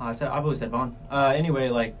 Yeah. I've always said Vaughn. Anyway,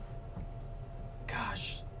 like,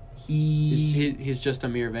 gosh, He's just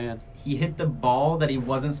Amir Van. he hit the ball that he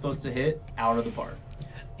wasn't supposed to hit out of the park.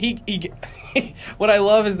 He what I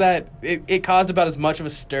love is that it caused about as much of a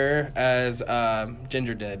stir as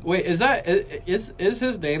Ginger did. Wait, is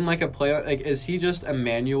his name like a play? Like, is he just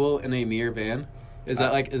Emmanuel and Amir Van? Is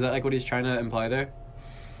that like what he's trying to imply there?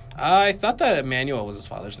 I thought that Emmanuel was his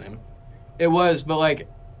father's name. It was, but like,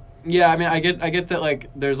 yeah. I mean, I get that like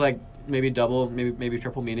there's like maybe double, maybe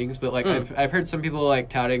triple meanings, but like I've heard some people like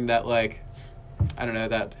touting that like, I don't know,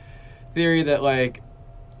 that theory that like,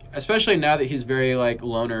 especially now that he's very like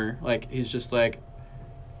loner, like he's just like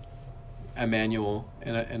Emmanuel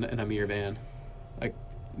in a Amir Van, like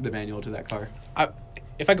the manual to that car.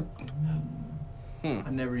 If I could.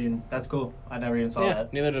 That's cool. I never even saw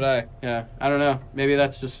that. Neither did I. Yeah, I don't know. Maybe I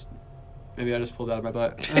just pulled it out of my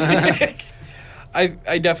butt.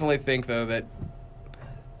 I definitely think though that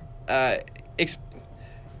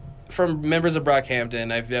from members of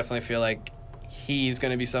Brockhampton, I definitely feel like he's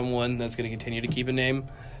going to be someone that's going to continue to keep a name,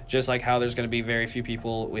 just like how there's going to be very few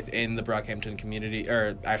people within the Brockhampton community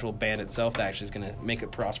or actual band itself that actually is going to make a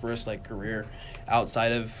prosperous like career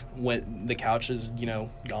outside of when the couch is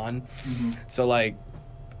gone. Mm-hmm. So like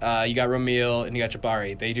you got Romeo and you got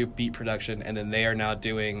Jabari. They do beat production, and then they are now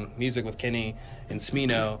doing music with Kenny and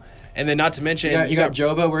Smino. And then not to mention you got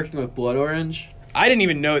Joba working with Blood Orange. I didn't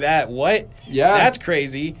even know that. What? Yeah. That's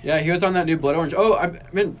crazy. Yeah, he was on that new Blood Orange. Oh, I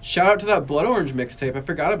mean, shout out to that Blood Orange mixtape. I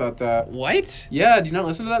forgot about that. What? Yeah, do you not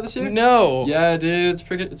listen to that this year? No. Yeah, dude, it's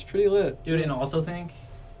pretty lit. Dude, and also think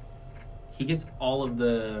he gets all of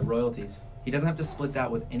the royalties. He doesn't have to split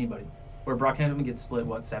that with anybody. Where Brockhampton gets split,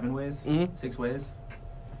 7 ways? Mhm. 6 ways?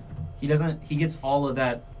 He doesn't. He gets all of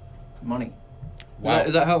that money. Wow.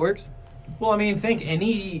 Is that how it works? Well, I mean, think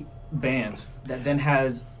any band that then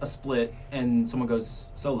has a split and someone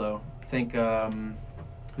goes solo. Think,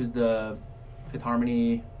 who's the Fifth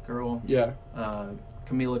Harmony girl, Yeah.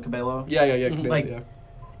 Camila Cabello. Yeah. Like, yeah.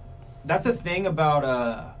 That's the thing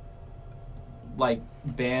about like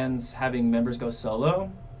bands having members go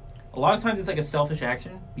solo. A lot of times it's like a selfish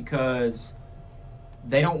action because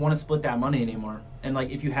they don't want to split that money anymore. And like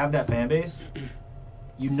if you have that fan base,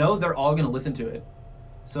 you know they're all going to listen to it.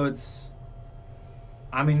 So it's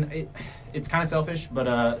kind of selfish,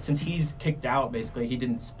 but since he's kicked out, basically he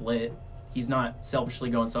didn't split. He's not selfishly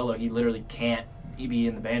going solo. He literally can't be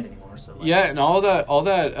in the band anymore. So like, Yeah, and all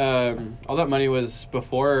that money was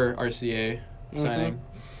before RCA signing.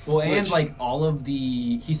 well, and like all of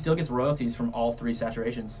he still gets royalties from all 3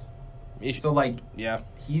 saturations. So like Yeah.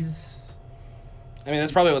 he's I mean,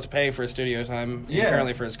 that's probably what's paying for his studio time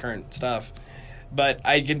currently for his current stuff. But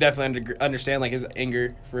I can definitely understand like his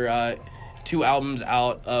anger for 2 albums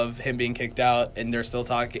out of him being kicked out, and they're still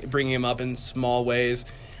bringing him up in small ways.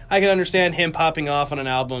 I can understand him popping off on an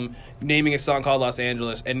album, naming a song called Los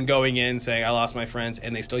Angeles, and going in saying, I lost my friends,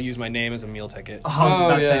 and they still use my name as a meal ticket. I was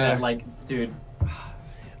about to say yeah. that, like, dude,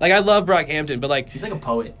 Like, I love Brockhampton, but like... he's like a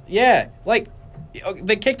poet. Yeah, like,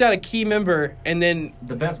 they kicked out a key member, and then...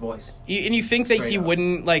 The best voice. And you think that Straight he up.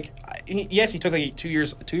 wouldn't, like... Yes, he took like 2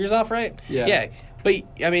 years off, right? Yeah. Yeah, but,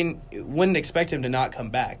 I mean, wouldn't expect him to not come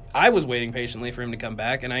back. I was waiting patiently for him to come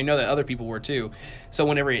back, and I know that other people were too. So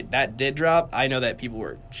whenever that did drop, I know that people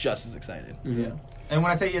were just as excited. Mm-hmm. Yeah. And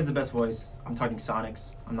when I say he has the best voice, I'm talking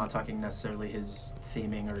Sonic's. I'm not talking necessarily his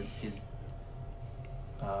theming or his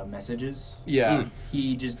messages. Yeah.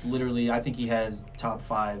 He just literally, I think he has top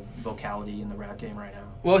 5 vocality in the rap game right now.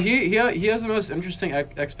 Well, he has the most interesting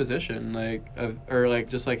exposition,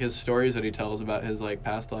 just like his stories that he tells about his like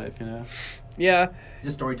past life, you know. Yeah, He's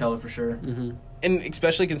a storyteller for sure. Mm-hmm. and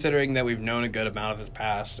especially considering that we've known a good amount of his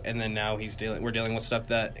past, and then now we're dealing with stuff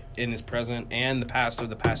that in his present and the past of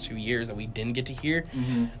the past 2 years that we didn't get to hear.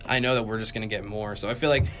 Mm-hmm. I know that we're just gonna get more. So I feel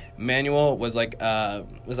like Manual was like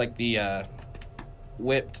the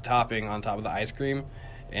whipped topping on top of the ice cream,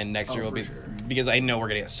 and next year will for be sure. because I know we're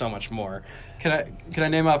gonna get so much more. Can I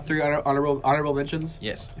name off 3 honorable mentions?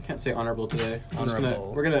 Yes. I can't say honorable today.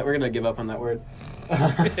 Honorable. We're gonna give up on that word.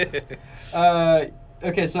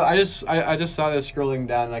 Okay, so I just saw this scrolling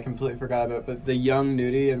down and I completely forgot about it, but the Young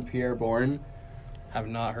Nudie and Pierre Bourne. Have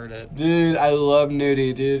not heard it. Dude, I love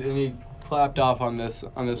Nudie, dude, and he clapped off on this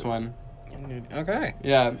one. Okay.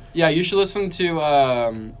 Yeah, you should listen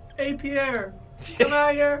to Hey, Pierre, come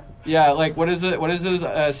out here. yeah, like what is it? What is his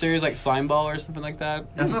series like Slimeball or something like that?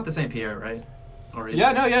 That's not the same Pierre, right? Or is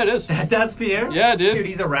Yeah, it? no, yeah, it is. That's Pierre? Yeah, dude. Dude,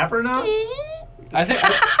 he's a rapper now? I think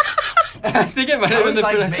I think it might I have been was the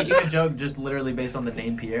like production. making a joke just literally based on the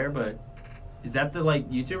name Pierre, but is that the like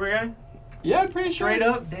YouTuber guy? Yeah, I'm pretty Straight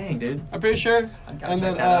sure. up? Dang, dude. I'm pretty sure. I gotta And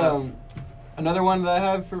check then that out. another one that I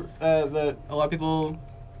have for that a lot of people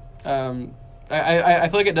I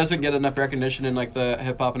feel like it doesn't get enough recognition in like the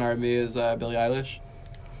hip hop and R&B is Billie Eilish.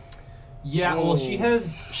 Yeah, well, she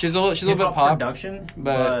has She's a little bit hip-hop pop, production,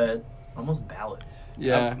 but- but almost ballads.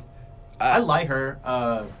 Yeah. I like her.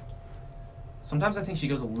 Sometimes I think she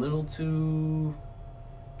goes a little too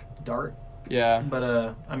dark, Yeah.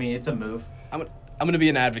 but I mean, it's a move. I'm gonna be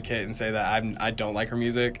an advocate and say that I don't like her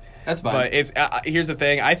music. That's fine. But it's here's the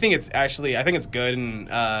thing. I think it's good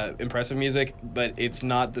and impressive music, but it's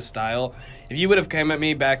not the style. If you would have come at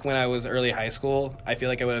me back when I was early high school, I feel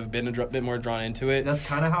like I would have been a bit more drawn into it. That's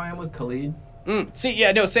kind of how I am with Khalid. See,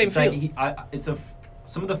 yeah, no, same It's feel. like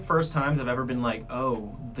some of the first times I've ever been like,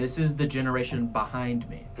 oh, this is the generation behind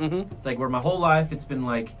me. Mm-hmm. It's like where my whole life it's been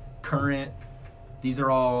like current. These are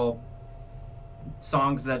all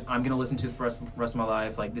songs that I'm gonna listen to for the rest of my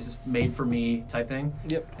life. Like this is made for me type thing.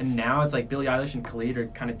 Yep. And now it's like Billie Eilish and Khalid are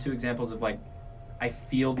kind of 2 examples of like I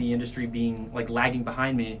feel the industry being like lagging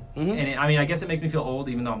behind me. Mhm. And I mean I guess it makes me feel old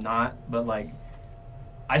even though I'm not. But like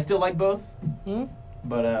I still like both. Mhm.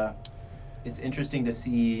 But it's interesting to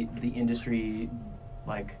see the industry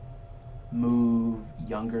like move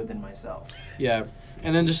younger than myself. Yeah.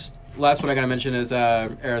 And then just last one I gotta mention is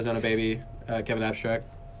Arizona Baby, Kevin Abstract.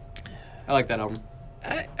 I like that album.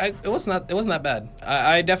 It wasn't that bad.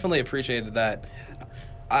 I definitely appreciated that.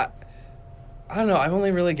 I don't know. I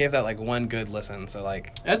only really gave that like one good listen. So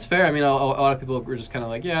like That's fair. I mean, a lot of people were just kind of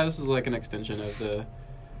like, yeah, this is like an extension of the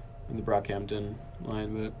Brockhampton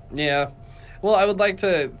line, but yeah. Well, I would like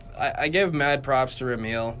to. I give mad props to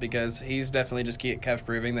Ramil because he's definitely just kept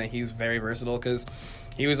proving that he's very versatile. Because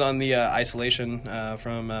he was on the Isolation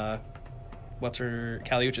from Kali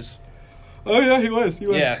Uchis. oh yeah, he was.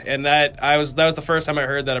 Yeah, and that was the first time I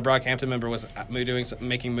heard that a Brockhampton member was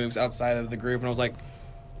making moves outside of the group, and I was like,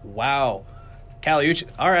 wow, Kali Uchis.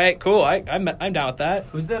 All right, cool. I'm down with that.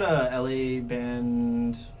 Who's that LA band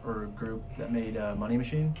band or group that made Money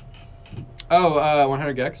Machine? Oh,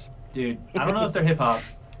 100 Gex. Dude, I don't know if they're hip hop,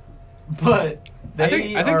 but I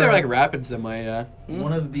think they're like rap in some way. Yeah.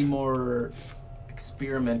 one of the more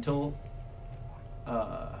experimental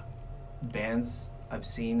bands I've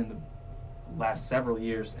seen in the last several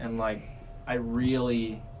years, and like I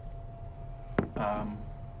really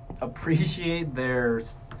appreciate their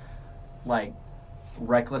like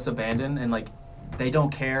reckless abandon, and like they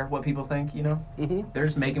don't care what people think, you know. Mm-hmm. They're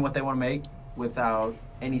just making what they want to make without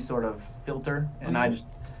any sort of filter, and I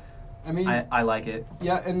mean, I like it.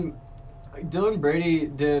 Yeah, and Dylan Brady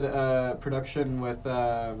did production with.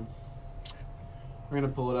 We're gonna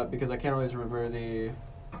pull it up because I can't always remember the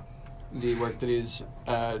work that he's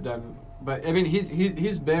done. But I mean,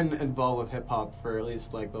 he's been involved with hip hop for at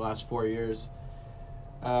least like the last 4 years.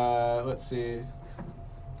 Let's see.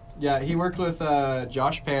 Yeah, he worked with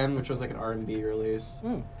Josh Pan, which was like an R&B release,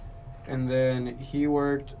 and then he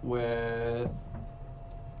worked with.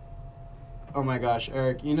 Oh my gosh,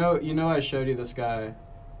 Eric! You know, I showed you this guy.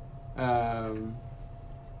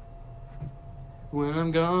 When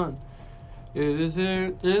I'm gone, it is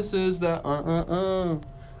here. This is the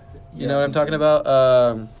You know what I'm talking about?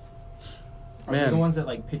 Are they Man, the ones that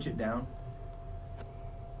like pitch it down?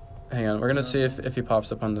 hang on. We're gonna see if he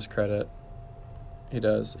pops up on this credit. He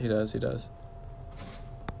does.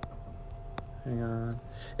 Hang on.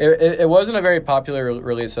 It wasn't a very popular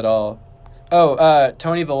release at all. Oh,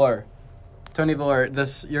 Tony Velour.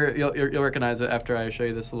 This you'll recognize it after I show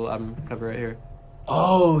you this little album cover right here.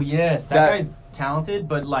 Oh yes, that guy's talented,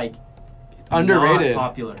 but like Underrated. not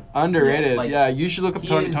popular. Underrated. Like, Yeah, you should look up he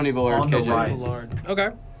Tony is Velour. on the KJ. rise. Okay.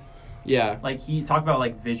 Yeah. Like he talked about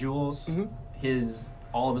like visuals. Mm-hmm.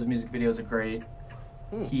 All of his music videos are great.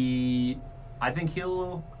 I think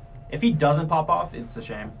if he doesn't pop off, it's a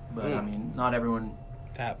shame. But I mean, not everyone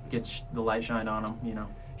gets the light shined on him, you know.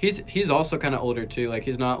 He's also kind of older too. Like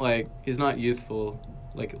he's not youthful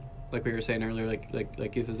like we were saying earlier.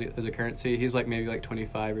 Like youth is a currency. He's like maybe like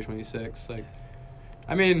 25 or 26. Like,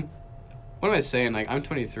 I mean, what am I saying? Like I'm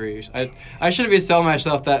 23. I shouldn't be selling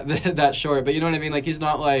myself that short. But you know what I mean? Like he's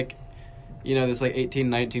not like, you know, this like 18,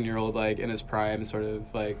 19-year-old like in his prime sort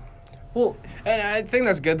of like. Well, and I think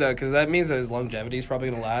that's good though, because that means that his longevity is probably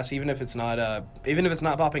going to last, even if it's not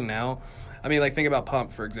popping now. I mean, like think about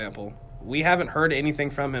Pump, for example. We haven't heard anything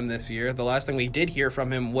from him this year. The last thing we did hear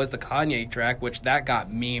from him was the Kanye track, which that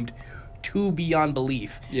got memed to beyond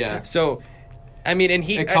belief. Yeah. So, I mean, and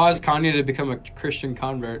it caused Kanye to become a Christian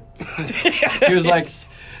convert. He was like,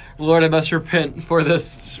 "Lord, I must repent for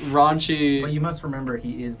this raunchy." But you must remember,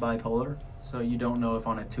 he is bipolar, so you don't know if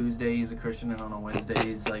on a Tuesday he's a Christian and on a Wednesday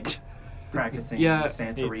he's like practicing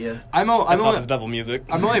Santeria. I'm only devil music.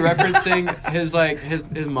 I'm only referencing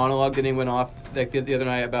his monologue that he went off like the other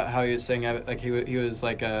night about how he was saying like he was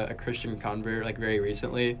like a Christian convert like very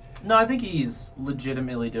recently. No, I think he's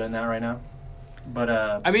legitimately doing that right now. But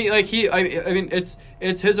I mean, like I mean, it's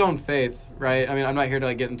his own faith, right? I mean, I'm not here to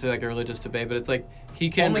like get into like a religious debate, but it's like he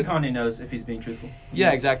can. Only Kanye knows if he's being truthful.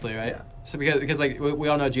 Yeah, exactly, right. Yeah. So because like we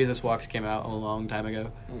all know Jesus Walks came out a long time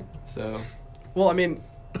ago, so. Well, I mean,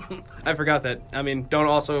 I forgot that. I mean, don't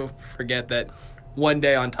also forget that one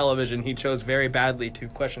day on television he chose very badly to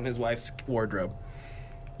question his wife's wardrobe.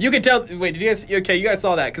 You could tell. Wait, did you guys? Okay, you guys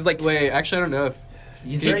saw that because like. Wait, actually, I don't know if.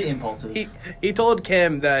 He's very impulsive. He told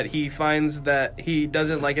Kim that he finds that he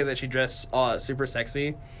doesn't like it that she dressed super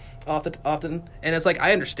sexy often, and it's like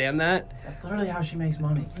I understand that. That's literally how she makes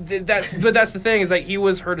money. But that's the thing is like he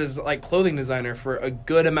was her like clothing designer for a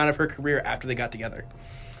good amount of her career after they got together.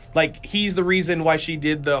 Like he's the reason why she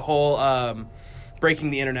did the whole breaking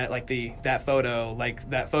the internet, like that photo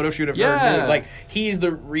shoot of her. Like he's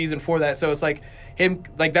the reason for that. So it's like him,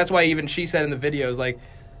 like that's why even she said in the videos like.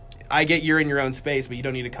 I get you're in your own space, but you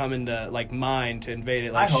don't need to come into like mine to invade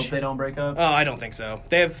it. Like, I hope they don't break up. Oh, I don't think so.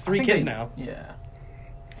 They have 3 kids now. Yeah.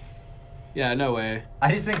 Yeah, no way.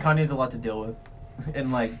 I just think Kanye's a lot to deal with,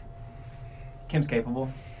 and like Kim's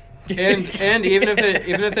capable. And even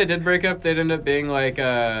if they did break up, they'd end up being like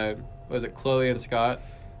was it Chloe and Scott?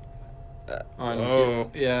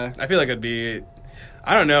 Yeah. I feel like it'd be.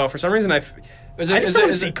 I don't know. For some reason, I just don't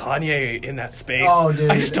want to see Kanye in that space. Oh, dude.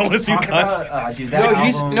 I just don't want to see Kanye.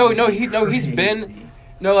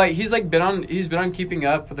 He's been on Keeping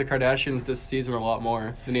Up with the Kardashians this season a lot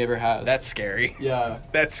more than he ever has. That's scary. Yeah.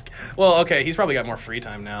 Okay, he's probably got more free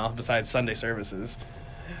time now besides Sunday services.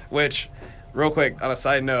 Which, real quick, on a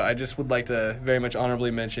side note, I just would like to very much honorably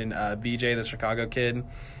mention BJ, the Chicago kid.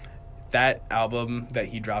 That album that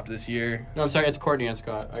he dropped this year. No, I'm sorry, it's Courtney and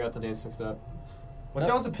Scott. I got the names mixed up. What's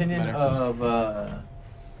y'all's opinion of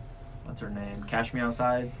what's her name? Cash Me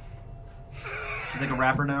Outside. She's like a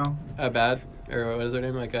rapper now. Bad, or what is her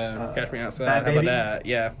name? Like Catch Me Outside. Bad How Baby? about that?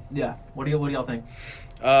 Yeah. Yeah. What do y'all think?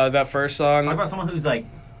 That first song. Talk about someone who's like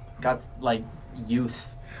got like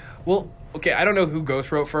youth. Well, okay, I don't know who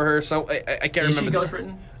ghost wrote for her, so I can't Is remember. she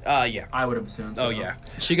ghostwritten? Yeah. I would assume so. Oh yeah.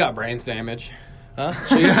 she got brains damage. Huh?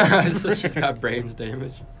 She's got brains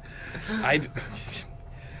damage.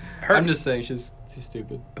 I'm just saying she's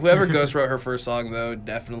stupid. Whoever ghost wrote her first song though,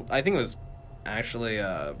 definitely. I think it was actually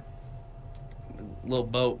Lil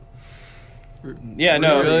Boat. Yeah,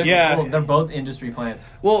 no, Really? yeah. Well, they're both industry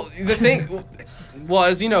plants. Well, the thing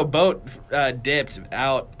was, you know, Boat dipped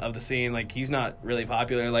out of the scene. Like, he's not really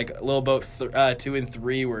popular. Like, Lil Boat 2 and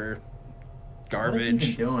 3 were garbage. What is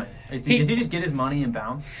he even doing? Did he just get his money and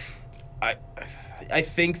bounce? I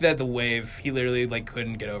think that the wave, he literally like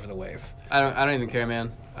couldn't get over the wave. I don't even care,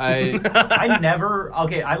 man. I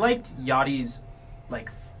liked Yachty's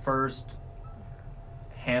like first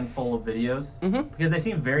handful of videos because they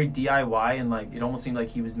seemed very DIY and like it almost seemed like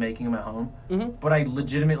he was making them at home. But I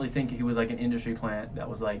legitimately think he was like an industry plant that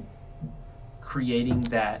was like creating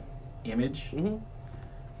that image.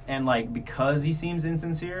 And like because he seems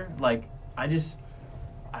insincere, like I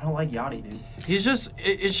don't like Yachty, dude.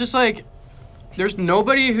 It's just like there's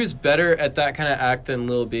nobody who's better at that kind of act than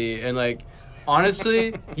Lil B, and like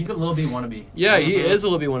honestly, he's a Lil B wannabe. Yeah, he is a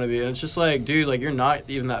Lil B wannabe, and it's just like, dude, like you're not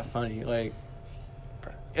even that funny, like.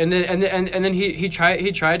 And then he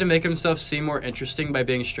tried to make himself seem more interesting by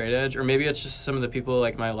being straight edge, or maybe it's just some of the people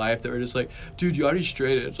like my life that were just like, dude, Yachty's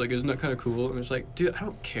straight edge, like isn't that kind of cool? And it's like, dude, I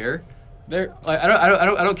don't care. Like I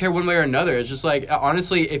don't care one way or another. It's just like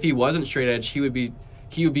honestly, if he wasn't straight edge, he would be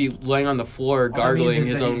laying on the floor gargling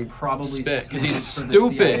his own spit because he's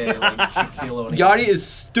stupid. Yachty is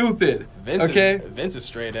stupid. Vince is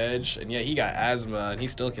straight edge, and yeah, he got asthma, and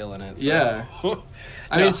he's still killing it. So. Yeah.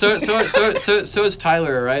 I mean, so is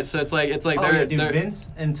Tyler, right? So it's like they're Vince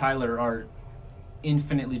and Tyler are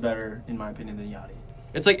infinitely better in my opinion than Yachty.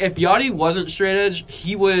 It's like if Yachty wasn't straight edge,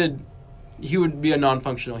 he would be a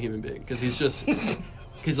non-functional human being because he's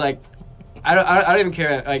like I don't even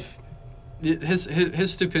care. Like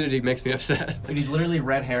his stupidity makes me upset. Dude, he's literally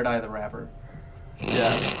Red Hair Dye the rapper.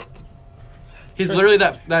 Yeah. He's literally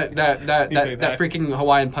that freaking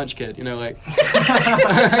Hawaiian Punch kid, you know, like.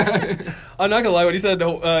 I'm not gonna lie, when he said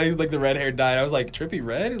he's like the red haired dyed, I was like, Trippy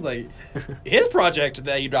Red? He's like, his project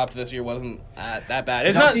that he dropped this year wasn't that bad.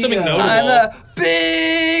 It's not something notable. I'm a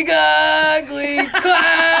big ugly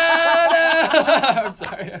cloud. I'm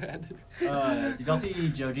sorry. Did y'all see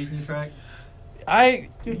Joji's new track?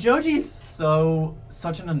 Dude, Joji's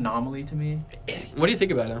such an anomaly to me. What do you think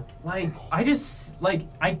about him? Like,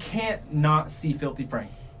 I can't not see Filthy Frank.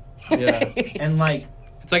 Yeah. And like,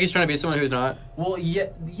 it's like he's trying to be someone who's not. Well,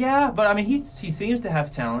 yeah, but I mean, he seems to have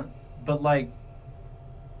talent, but like,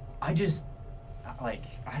 I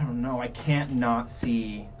don't know, I can't not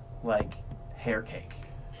see like Hair Cake.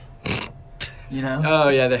 You know? Oh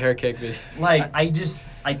yeah, the Hair Cake video. Like,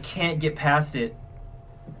 I can't get past it.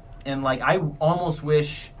 And, like, I almost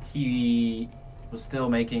wish he was still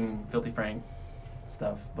making Filthy Frank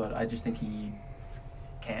stuff, but I just think he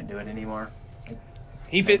can't do it anymore.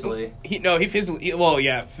 Physically,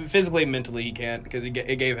 mentally he can't, because it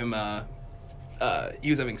gave him,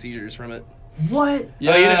 he was having seizures from it. What?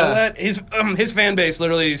 Yeah. Oh, you know that? His fan base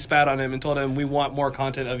literally spat on him and told him, we want more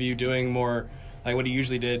content of you doing more, like what he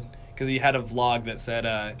usually did, because he had a vlog that said,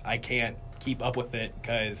 I can't keep up with it,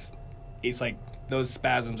 because it's like, those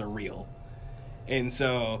spasms are real. And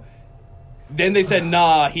so then they said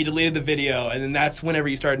nah, he deleted the video, and then that's whenever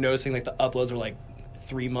you started noticing like the uploads were like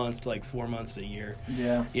 3 months to like 4 months to a year.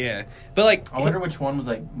 Yeah, but like I wonder which one was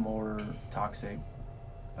like more toxic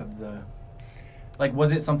of the, like,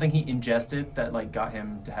 was it something he ingested that like got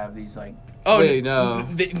him to have these like wait, no,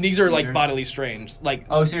 these are like bodily strains, like,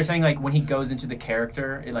 oh, so you're saying like when he goes into the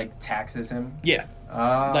character it like taxes him? Yeah.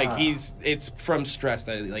 Like it's from stress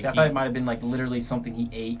that like. See, I thought it might have been like literally something he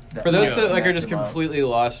ate. That for those that like are just completely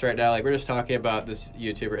lost right now, like we're just talking about this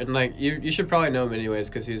YouTuber, and like you should probably know him anyways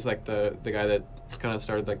because he's like the guy that kind of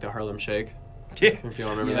started like the Harlem Shake. Yeah. If you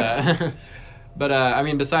all remember that. But I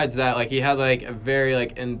mean, besides that, like he had like a very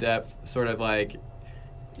like in-depth sort of like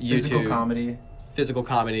physical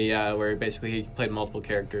comedy, yeah, where basically he played multiple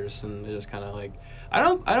characters, and it just kind of like I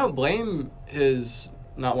don't blame his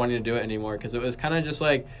not wanting to do it anymore because it was kind of just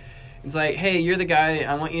like it's like, hey, you're the guy,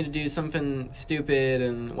 I want you to do something stupid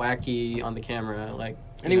and wacky on the camera, like,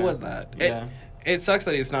 and he was that. Yeah. It sucks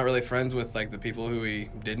that he's not really friends with like the people who he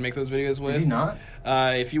did make those videos with. Is he not?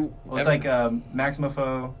 If you it's like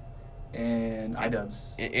Maximofo and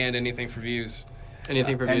iDubbbz and anything for views.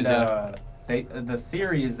 Anything for views. Yeah. The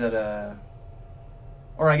theory is that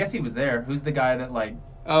Or I guess he was there. Who's the guy that like?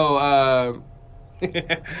 Oh,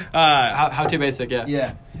 how too basic? Yeah.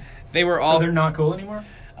 Yeah. They were So all. they're not cool anymore.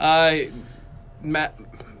 Matt.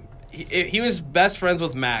 He was best friends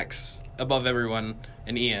with Max above everyone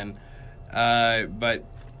and Ian, but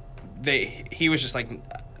he was just like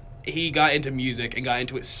he got into music and got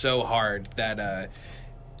into it so hard that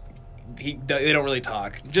they don't really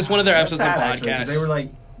talk. Just one of their That's episodes sad, on actually, 'cause podcasts. they were like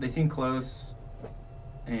they seemed close,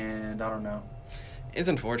 and I don't know. It's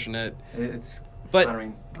unfortunate. It's But- I don't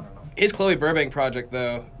know. His Chloe Burbank project,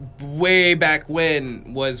 though, way back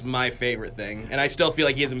when, was my favorite thing, and I still feel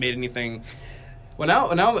like he hasn't made anything. Well,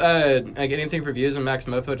 now, like anything for views and Max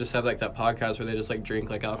Mofo just have like that podcast where they just like drink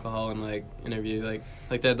like alcohol and like interview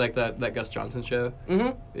like that Gus Johnson show.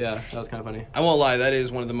 Mm-hmm. Yeah, that was kind of funny. I won't lie, that is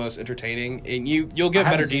one of the most entertaining, and you'll get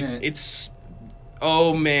I better. haven't seen it. It's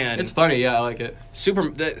oh man, It's funny. Yeah, I like it.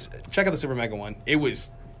 check out the Super Mega one.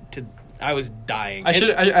 I was dying. I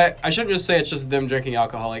shouldn't just say it's just them drinking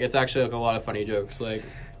alcohol. Like it's actually like a lot of funny jokes. Like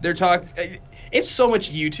They're It's so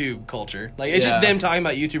much YouTube culture. Like it's just Yeah. them talking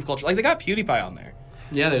about YouTube culture. Like they got PewDiePie on there,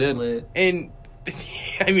 yeah, they It's did. lit. and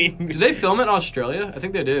I mean, Do they film it in Australia? I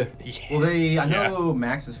think they do. Well, I Yeah. know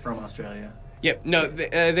Max is from Australia. Yep. No,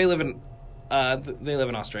 they live in. They live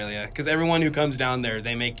in Australia because everyone who comes down there,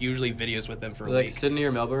 they make usually videos with them for a Like week. Sydney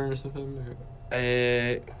or Melbourne or something. Or,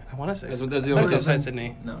 I want to say. Those are the I only thought it two- said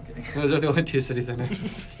Sydney. No, I'm kidding. those are the only two cities I know.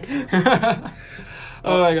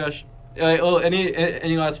 Oh my gosh. Well,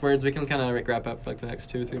 any last words? We can kind of wrap up for like the next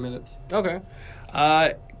 2 or 3 minutes. Okay.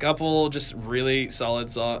 Couple just really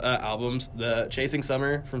solid albums. The Chasing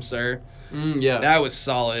Summer from Sir. Yeah. That was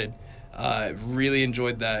solid. Really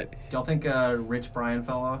enjoyed that. Do y'all think Rich Brian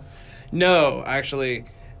fell off? No, actually,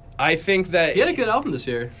 I think that He had a good album this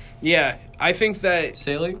year. yeah, I think that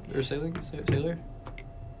Sailor? no,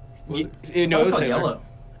 Oh, it it's was called Sailor. Yellow.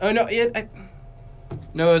 Oh no, yeah,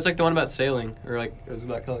 No, it was like the one about sailing, or like it was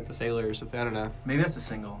about kind of like the sailor or something. I don't know. Maybe that's a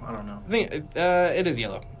single. I don't know. I think it is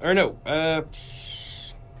Yellow. Or no,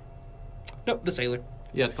 nope, The Sailor.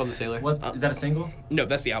 Yeah, it's called the sailor. What is that a single? No,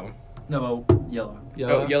 that's the album. No, but Yellow.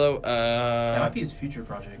 Oh, Yellow. That might be his future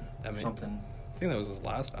project. I Or mean- something. I think that was his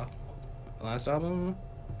last album.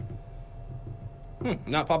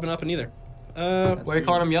 Not popping up in either. That's Why are you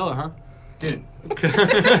calling him yellow, huh? Dude.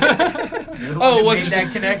 Oh, it was made just that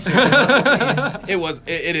a- connection.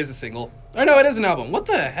 It is a single. Or no, it is an album. What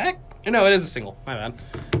the heck? No, it is a single. My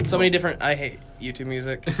bad. So many different. I hate YouTube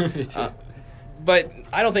music. Me too. But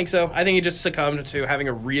I don't think so. I think he just succumbed to having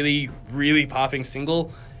a really, really popping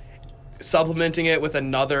single, supplementing it with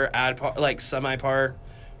another semi-par,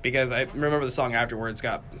 because I remember the song afterwards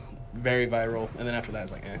got very viral, and then after that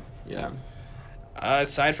it's like, eh. Yeah.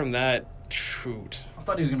 Aside from that, shoot. I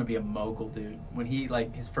thought he was gonna be a mogul, dude. When he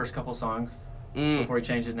his first couple songs before he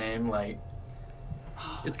changed his name, It's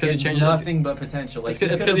he because he had changed nothing but potential. It's he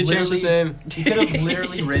because could've he changed his literally- name. He could have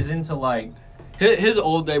literally risen to His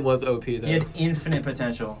old name was OP though. he had infinite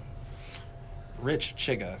potential. Rich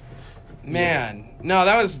Chiga. Man, no,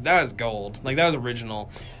 that was gold. Like, that was original.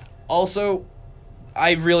 Also,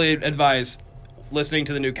 I really advise listening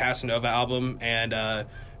to the new Casanova album and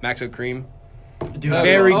Maxo Cream. Dude,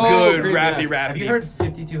 Very good, Cream, rappy, yeah. rappy. Have you heard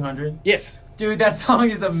 5200? Yes. Dude, that song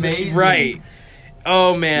is amazing. Right.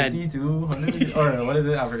 Oh, man. 5200 or what is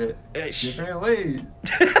it? I forget. Sh- Different ways.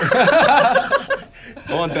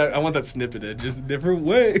 I want that snippeted, just different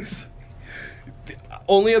ways.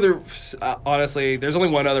 Only other, honestly, there's only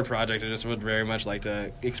one other project I just would very much like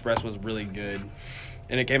to express was really good,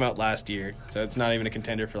 and it came out last year, so it's not even a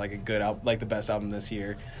contender for like a good the best album this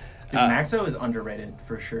year. Dude, Maxo is underrated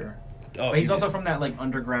for sure. Oh, But he's he also did. from that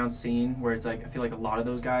underground scene where it's I feel like a lot of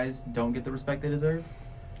those guys don't get the respect they deserve.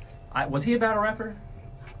 Was he a battle rapper?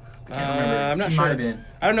 I can't remember. I'm not He sure. might have been.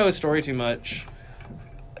 I don't know his story too much.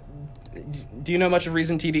 Do you know much of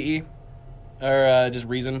Reason TDE, or just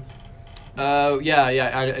Reason?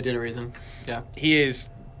 Yeah, I did a reason. Yeah. He is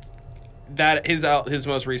his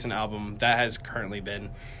most recent album that has currently been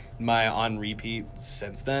my on repeat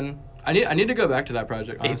since then. I need to go back to that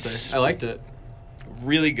project, honestly. It's- I liked it.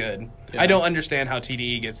 Really good. Yeah. I don't understand how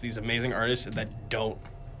TDE gets these amazing artists that don't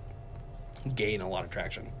gain a lot of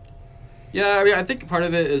traction. Yeah, I mean, I think part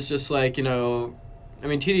of it is just TDE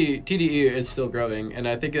is still growing, and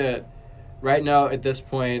I think that right now at this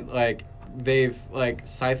point, they've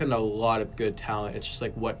siphoned a lot of good talent. It's just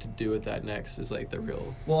what to do with that next is the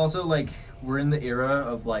real. Well, also we're in the era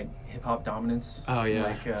of hip hop dominance. Oh,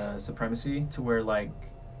 yeah. Supremacy to where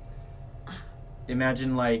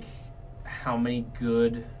imagine how many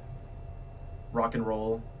good rock and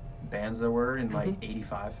roll bands there were in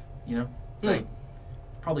 85. You know, it's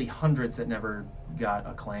probably hundreds that never got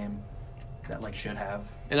acclaim that like should have.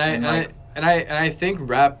 And I think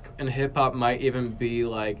rap and hip hop might even be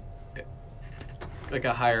like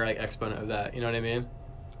a higher like exponent of that. You know what I mean?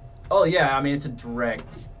 Oh yeah, I mean it's a direct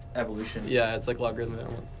evolution. Yeah, it's like logarithm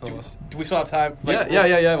almost. Do we still have time? Like,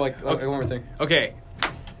 Yeah. Like Okay. one more thing. Okay.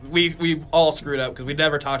 We all screwed up because we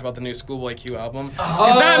never talked about the new Schoolboy Q album. Oh,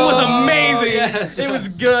 Because that was amazing. yes. It was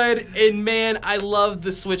good. And man, I love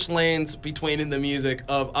the switch lanes between the music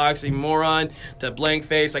of Oxymoron to Blank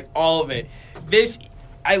Face, like all of it.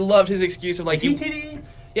 I loved his excuse of like Is he TDE?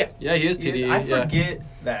 Yeah, he is TDE. I yeah. forget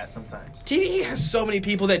that sometimes. TDE has so many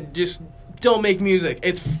people that just don't make music.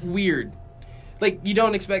 It's weird. Like you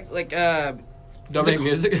don't expect like Don't make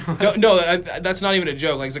music. no, that's not even a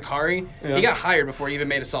joke. Like Zakari, Yeah. he got hired before he even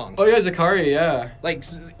made a song. Oh yeah, Zakari. Yeah. Like,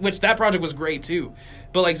 which that project was great too,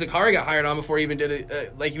 but like Zakari got hired on before he even did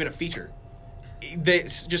even a feature.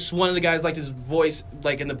 Just one of the guys liked his voice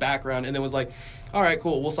like in the background, and then was like, "All right,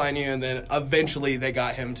 cool, we'll sign you." And then eventually they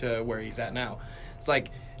got him to where he's at now. It's like,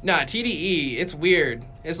 nah, TDE, it's weird.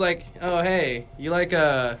 It's like, oh hey, you like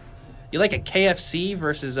a KFC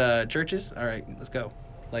versus Churches? All right, let's go.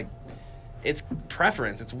 Like, it's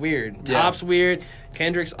preference. It's weird. Yeah. Top's weird.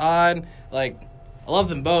 Kendrick's odd. Like, I love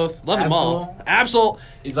them both. Love them all. Absol.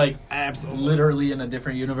 He's like literally in a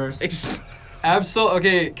different universe. Absol.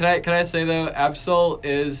 Okay, can I say though, Absol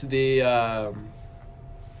is the.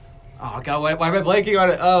 Oh God, why am I blanking on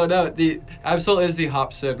it? Oh no, the Absol is the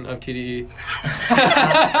Hobson of TDE.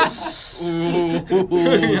 Ooh.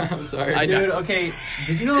 I'm sorry. Dude, okay.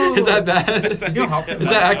 Did you know? Is that bad? Did you know Hobson? Is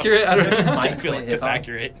that accurate? I don't know. I feel like that's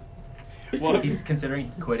accurate. Well, he's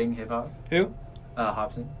considering quitting hip hop. Who?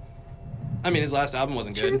 Hobson. I mean, his last album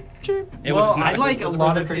wasn't good. It Well, was not I like good. a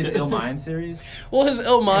lot of his Ill Mind series. Well, his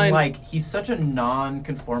Ill And, Mind. like, he's such a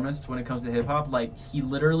non-conformist when it comes to hip hop. Like, he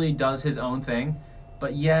literally does his own thing,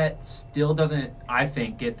 but yet still doesn't, I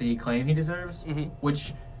think, get the acclaim he deserves. Mhm.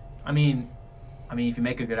 Which, I mean, if you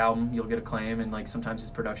make a good album, you'll get acclaim, and like sometimes his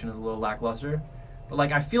production is a little lackluster. But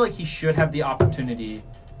like, I feel like he should have the opportunity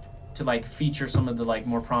to like feature some of the like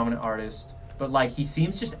more prominent artists. But like, he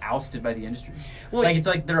seems just ousted by the industry. Well, Like, it's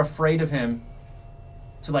like they're afraid of him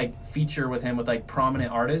to like feature with him with like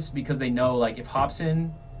prominent artists because they know like if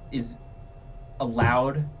Hobson is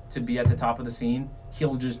allowed to be at the top of the scene,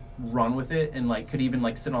 he'll just run with it and like could even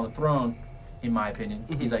like sit on the throne, in my opinion.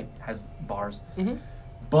 Mhm. He's like has bars. Mhm.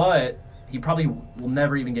 But he probably will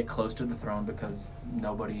never even get close to the throne because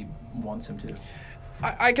nobody wants him to.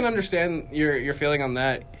 I can understand your feeling on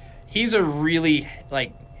that. He's a really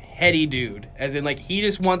like heady dude, as in like he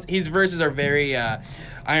just wants, his verses are very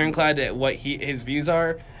ironclad at what his views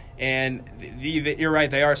are, and you're right,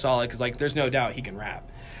 they are solid because like there's no doubt he can rap.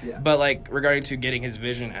 Yeah. But like regarding to getting his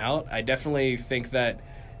vision out, I definitely think that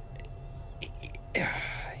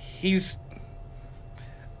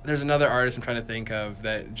there's another artist I'm trying to think of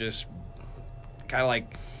that just kind of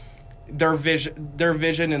like their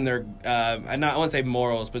vision and their I won't say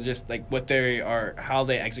morals, but just like what they are, how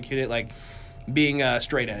they execute it, like being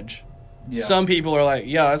straight edge. Yeah. Some people are like,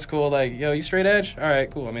 yeah, that's cool, like, yo, you straight edge? All right,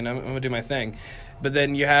 cool. I mean, I'm gonna do my thing. But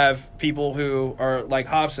then you have people who are like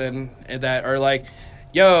Hobson that are like,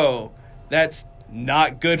 yo, that's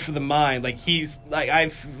not good for the mind. Like, he's like,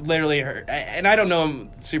 I've literally heard, and I don't know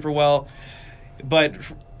him super well, but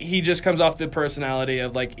he just comes off the personality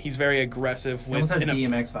of like, he's very aggressive. He almost has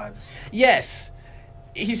DMX vibes. Yes.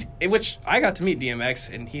 Which I got to meet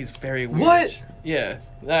DMX, and he's very weird. What? Yeah.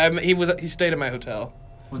 He stayed at my hotel.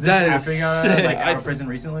 Was this That is after he got sick. out of prison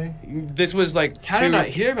recently? This was like How did I not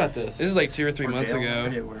hear about this? This is like 2 or 3 Or months jail? I ago.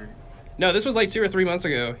 forget where. No, this was like 2 or 3 months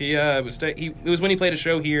ago. It was when he played a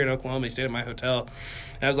show here in Oklahoma. He stayed at my hotel,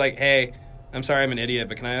 and I was like, "Hey, I'm sorry, I'm an idiot,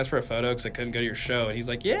 but can I ask for a photo because I couldn't go to your show?" And he's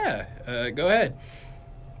like, "Yeah, go ahead."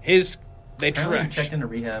 They Apparently he trashed. checked into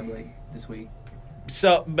rehab like this week.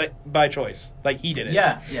 So, but by choice, like he did it.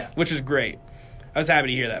 Yeah. Which is great. I was happy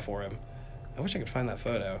to hear that for him. I wish I could find that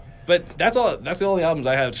photo. But that's all the albums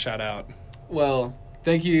I had to shout out. Well,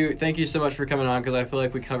 thank you so much for coming on because I feel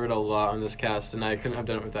like we covered a lot on this cast and I couldn't have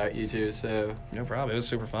done it without you two. So No problem. It was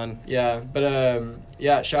super fun. yeah, but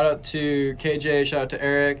yeah, shout out to KJ, shout out to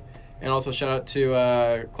Eric, and also shout out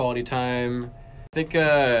to Quality Time.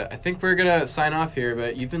 I think we're gonna sign off here,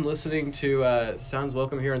 but you've been listening to Sounds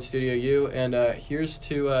Welcome here on Studio U, and here's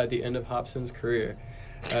to the end of Hobson's career.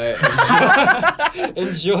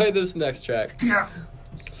 Enjoy this next track. Yeah.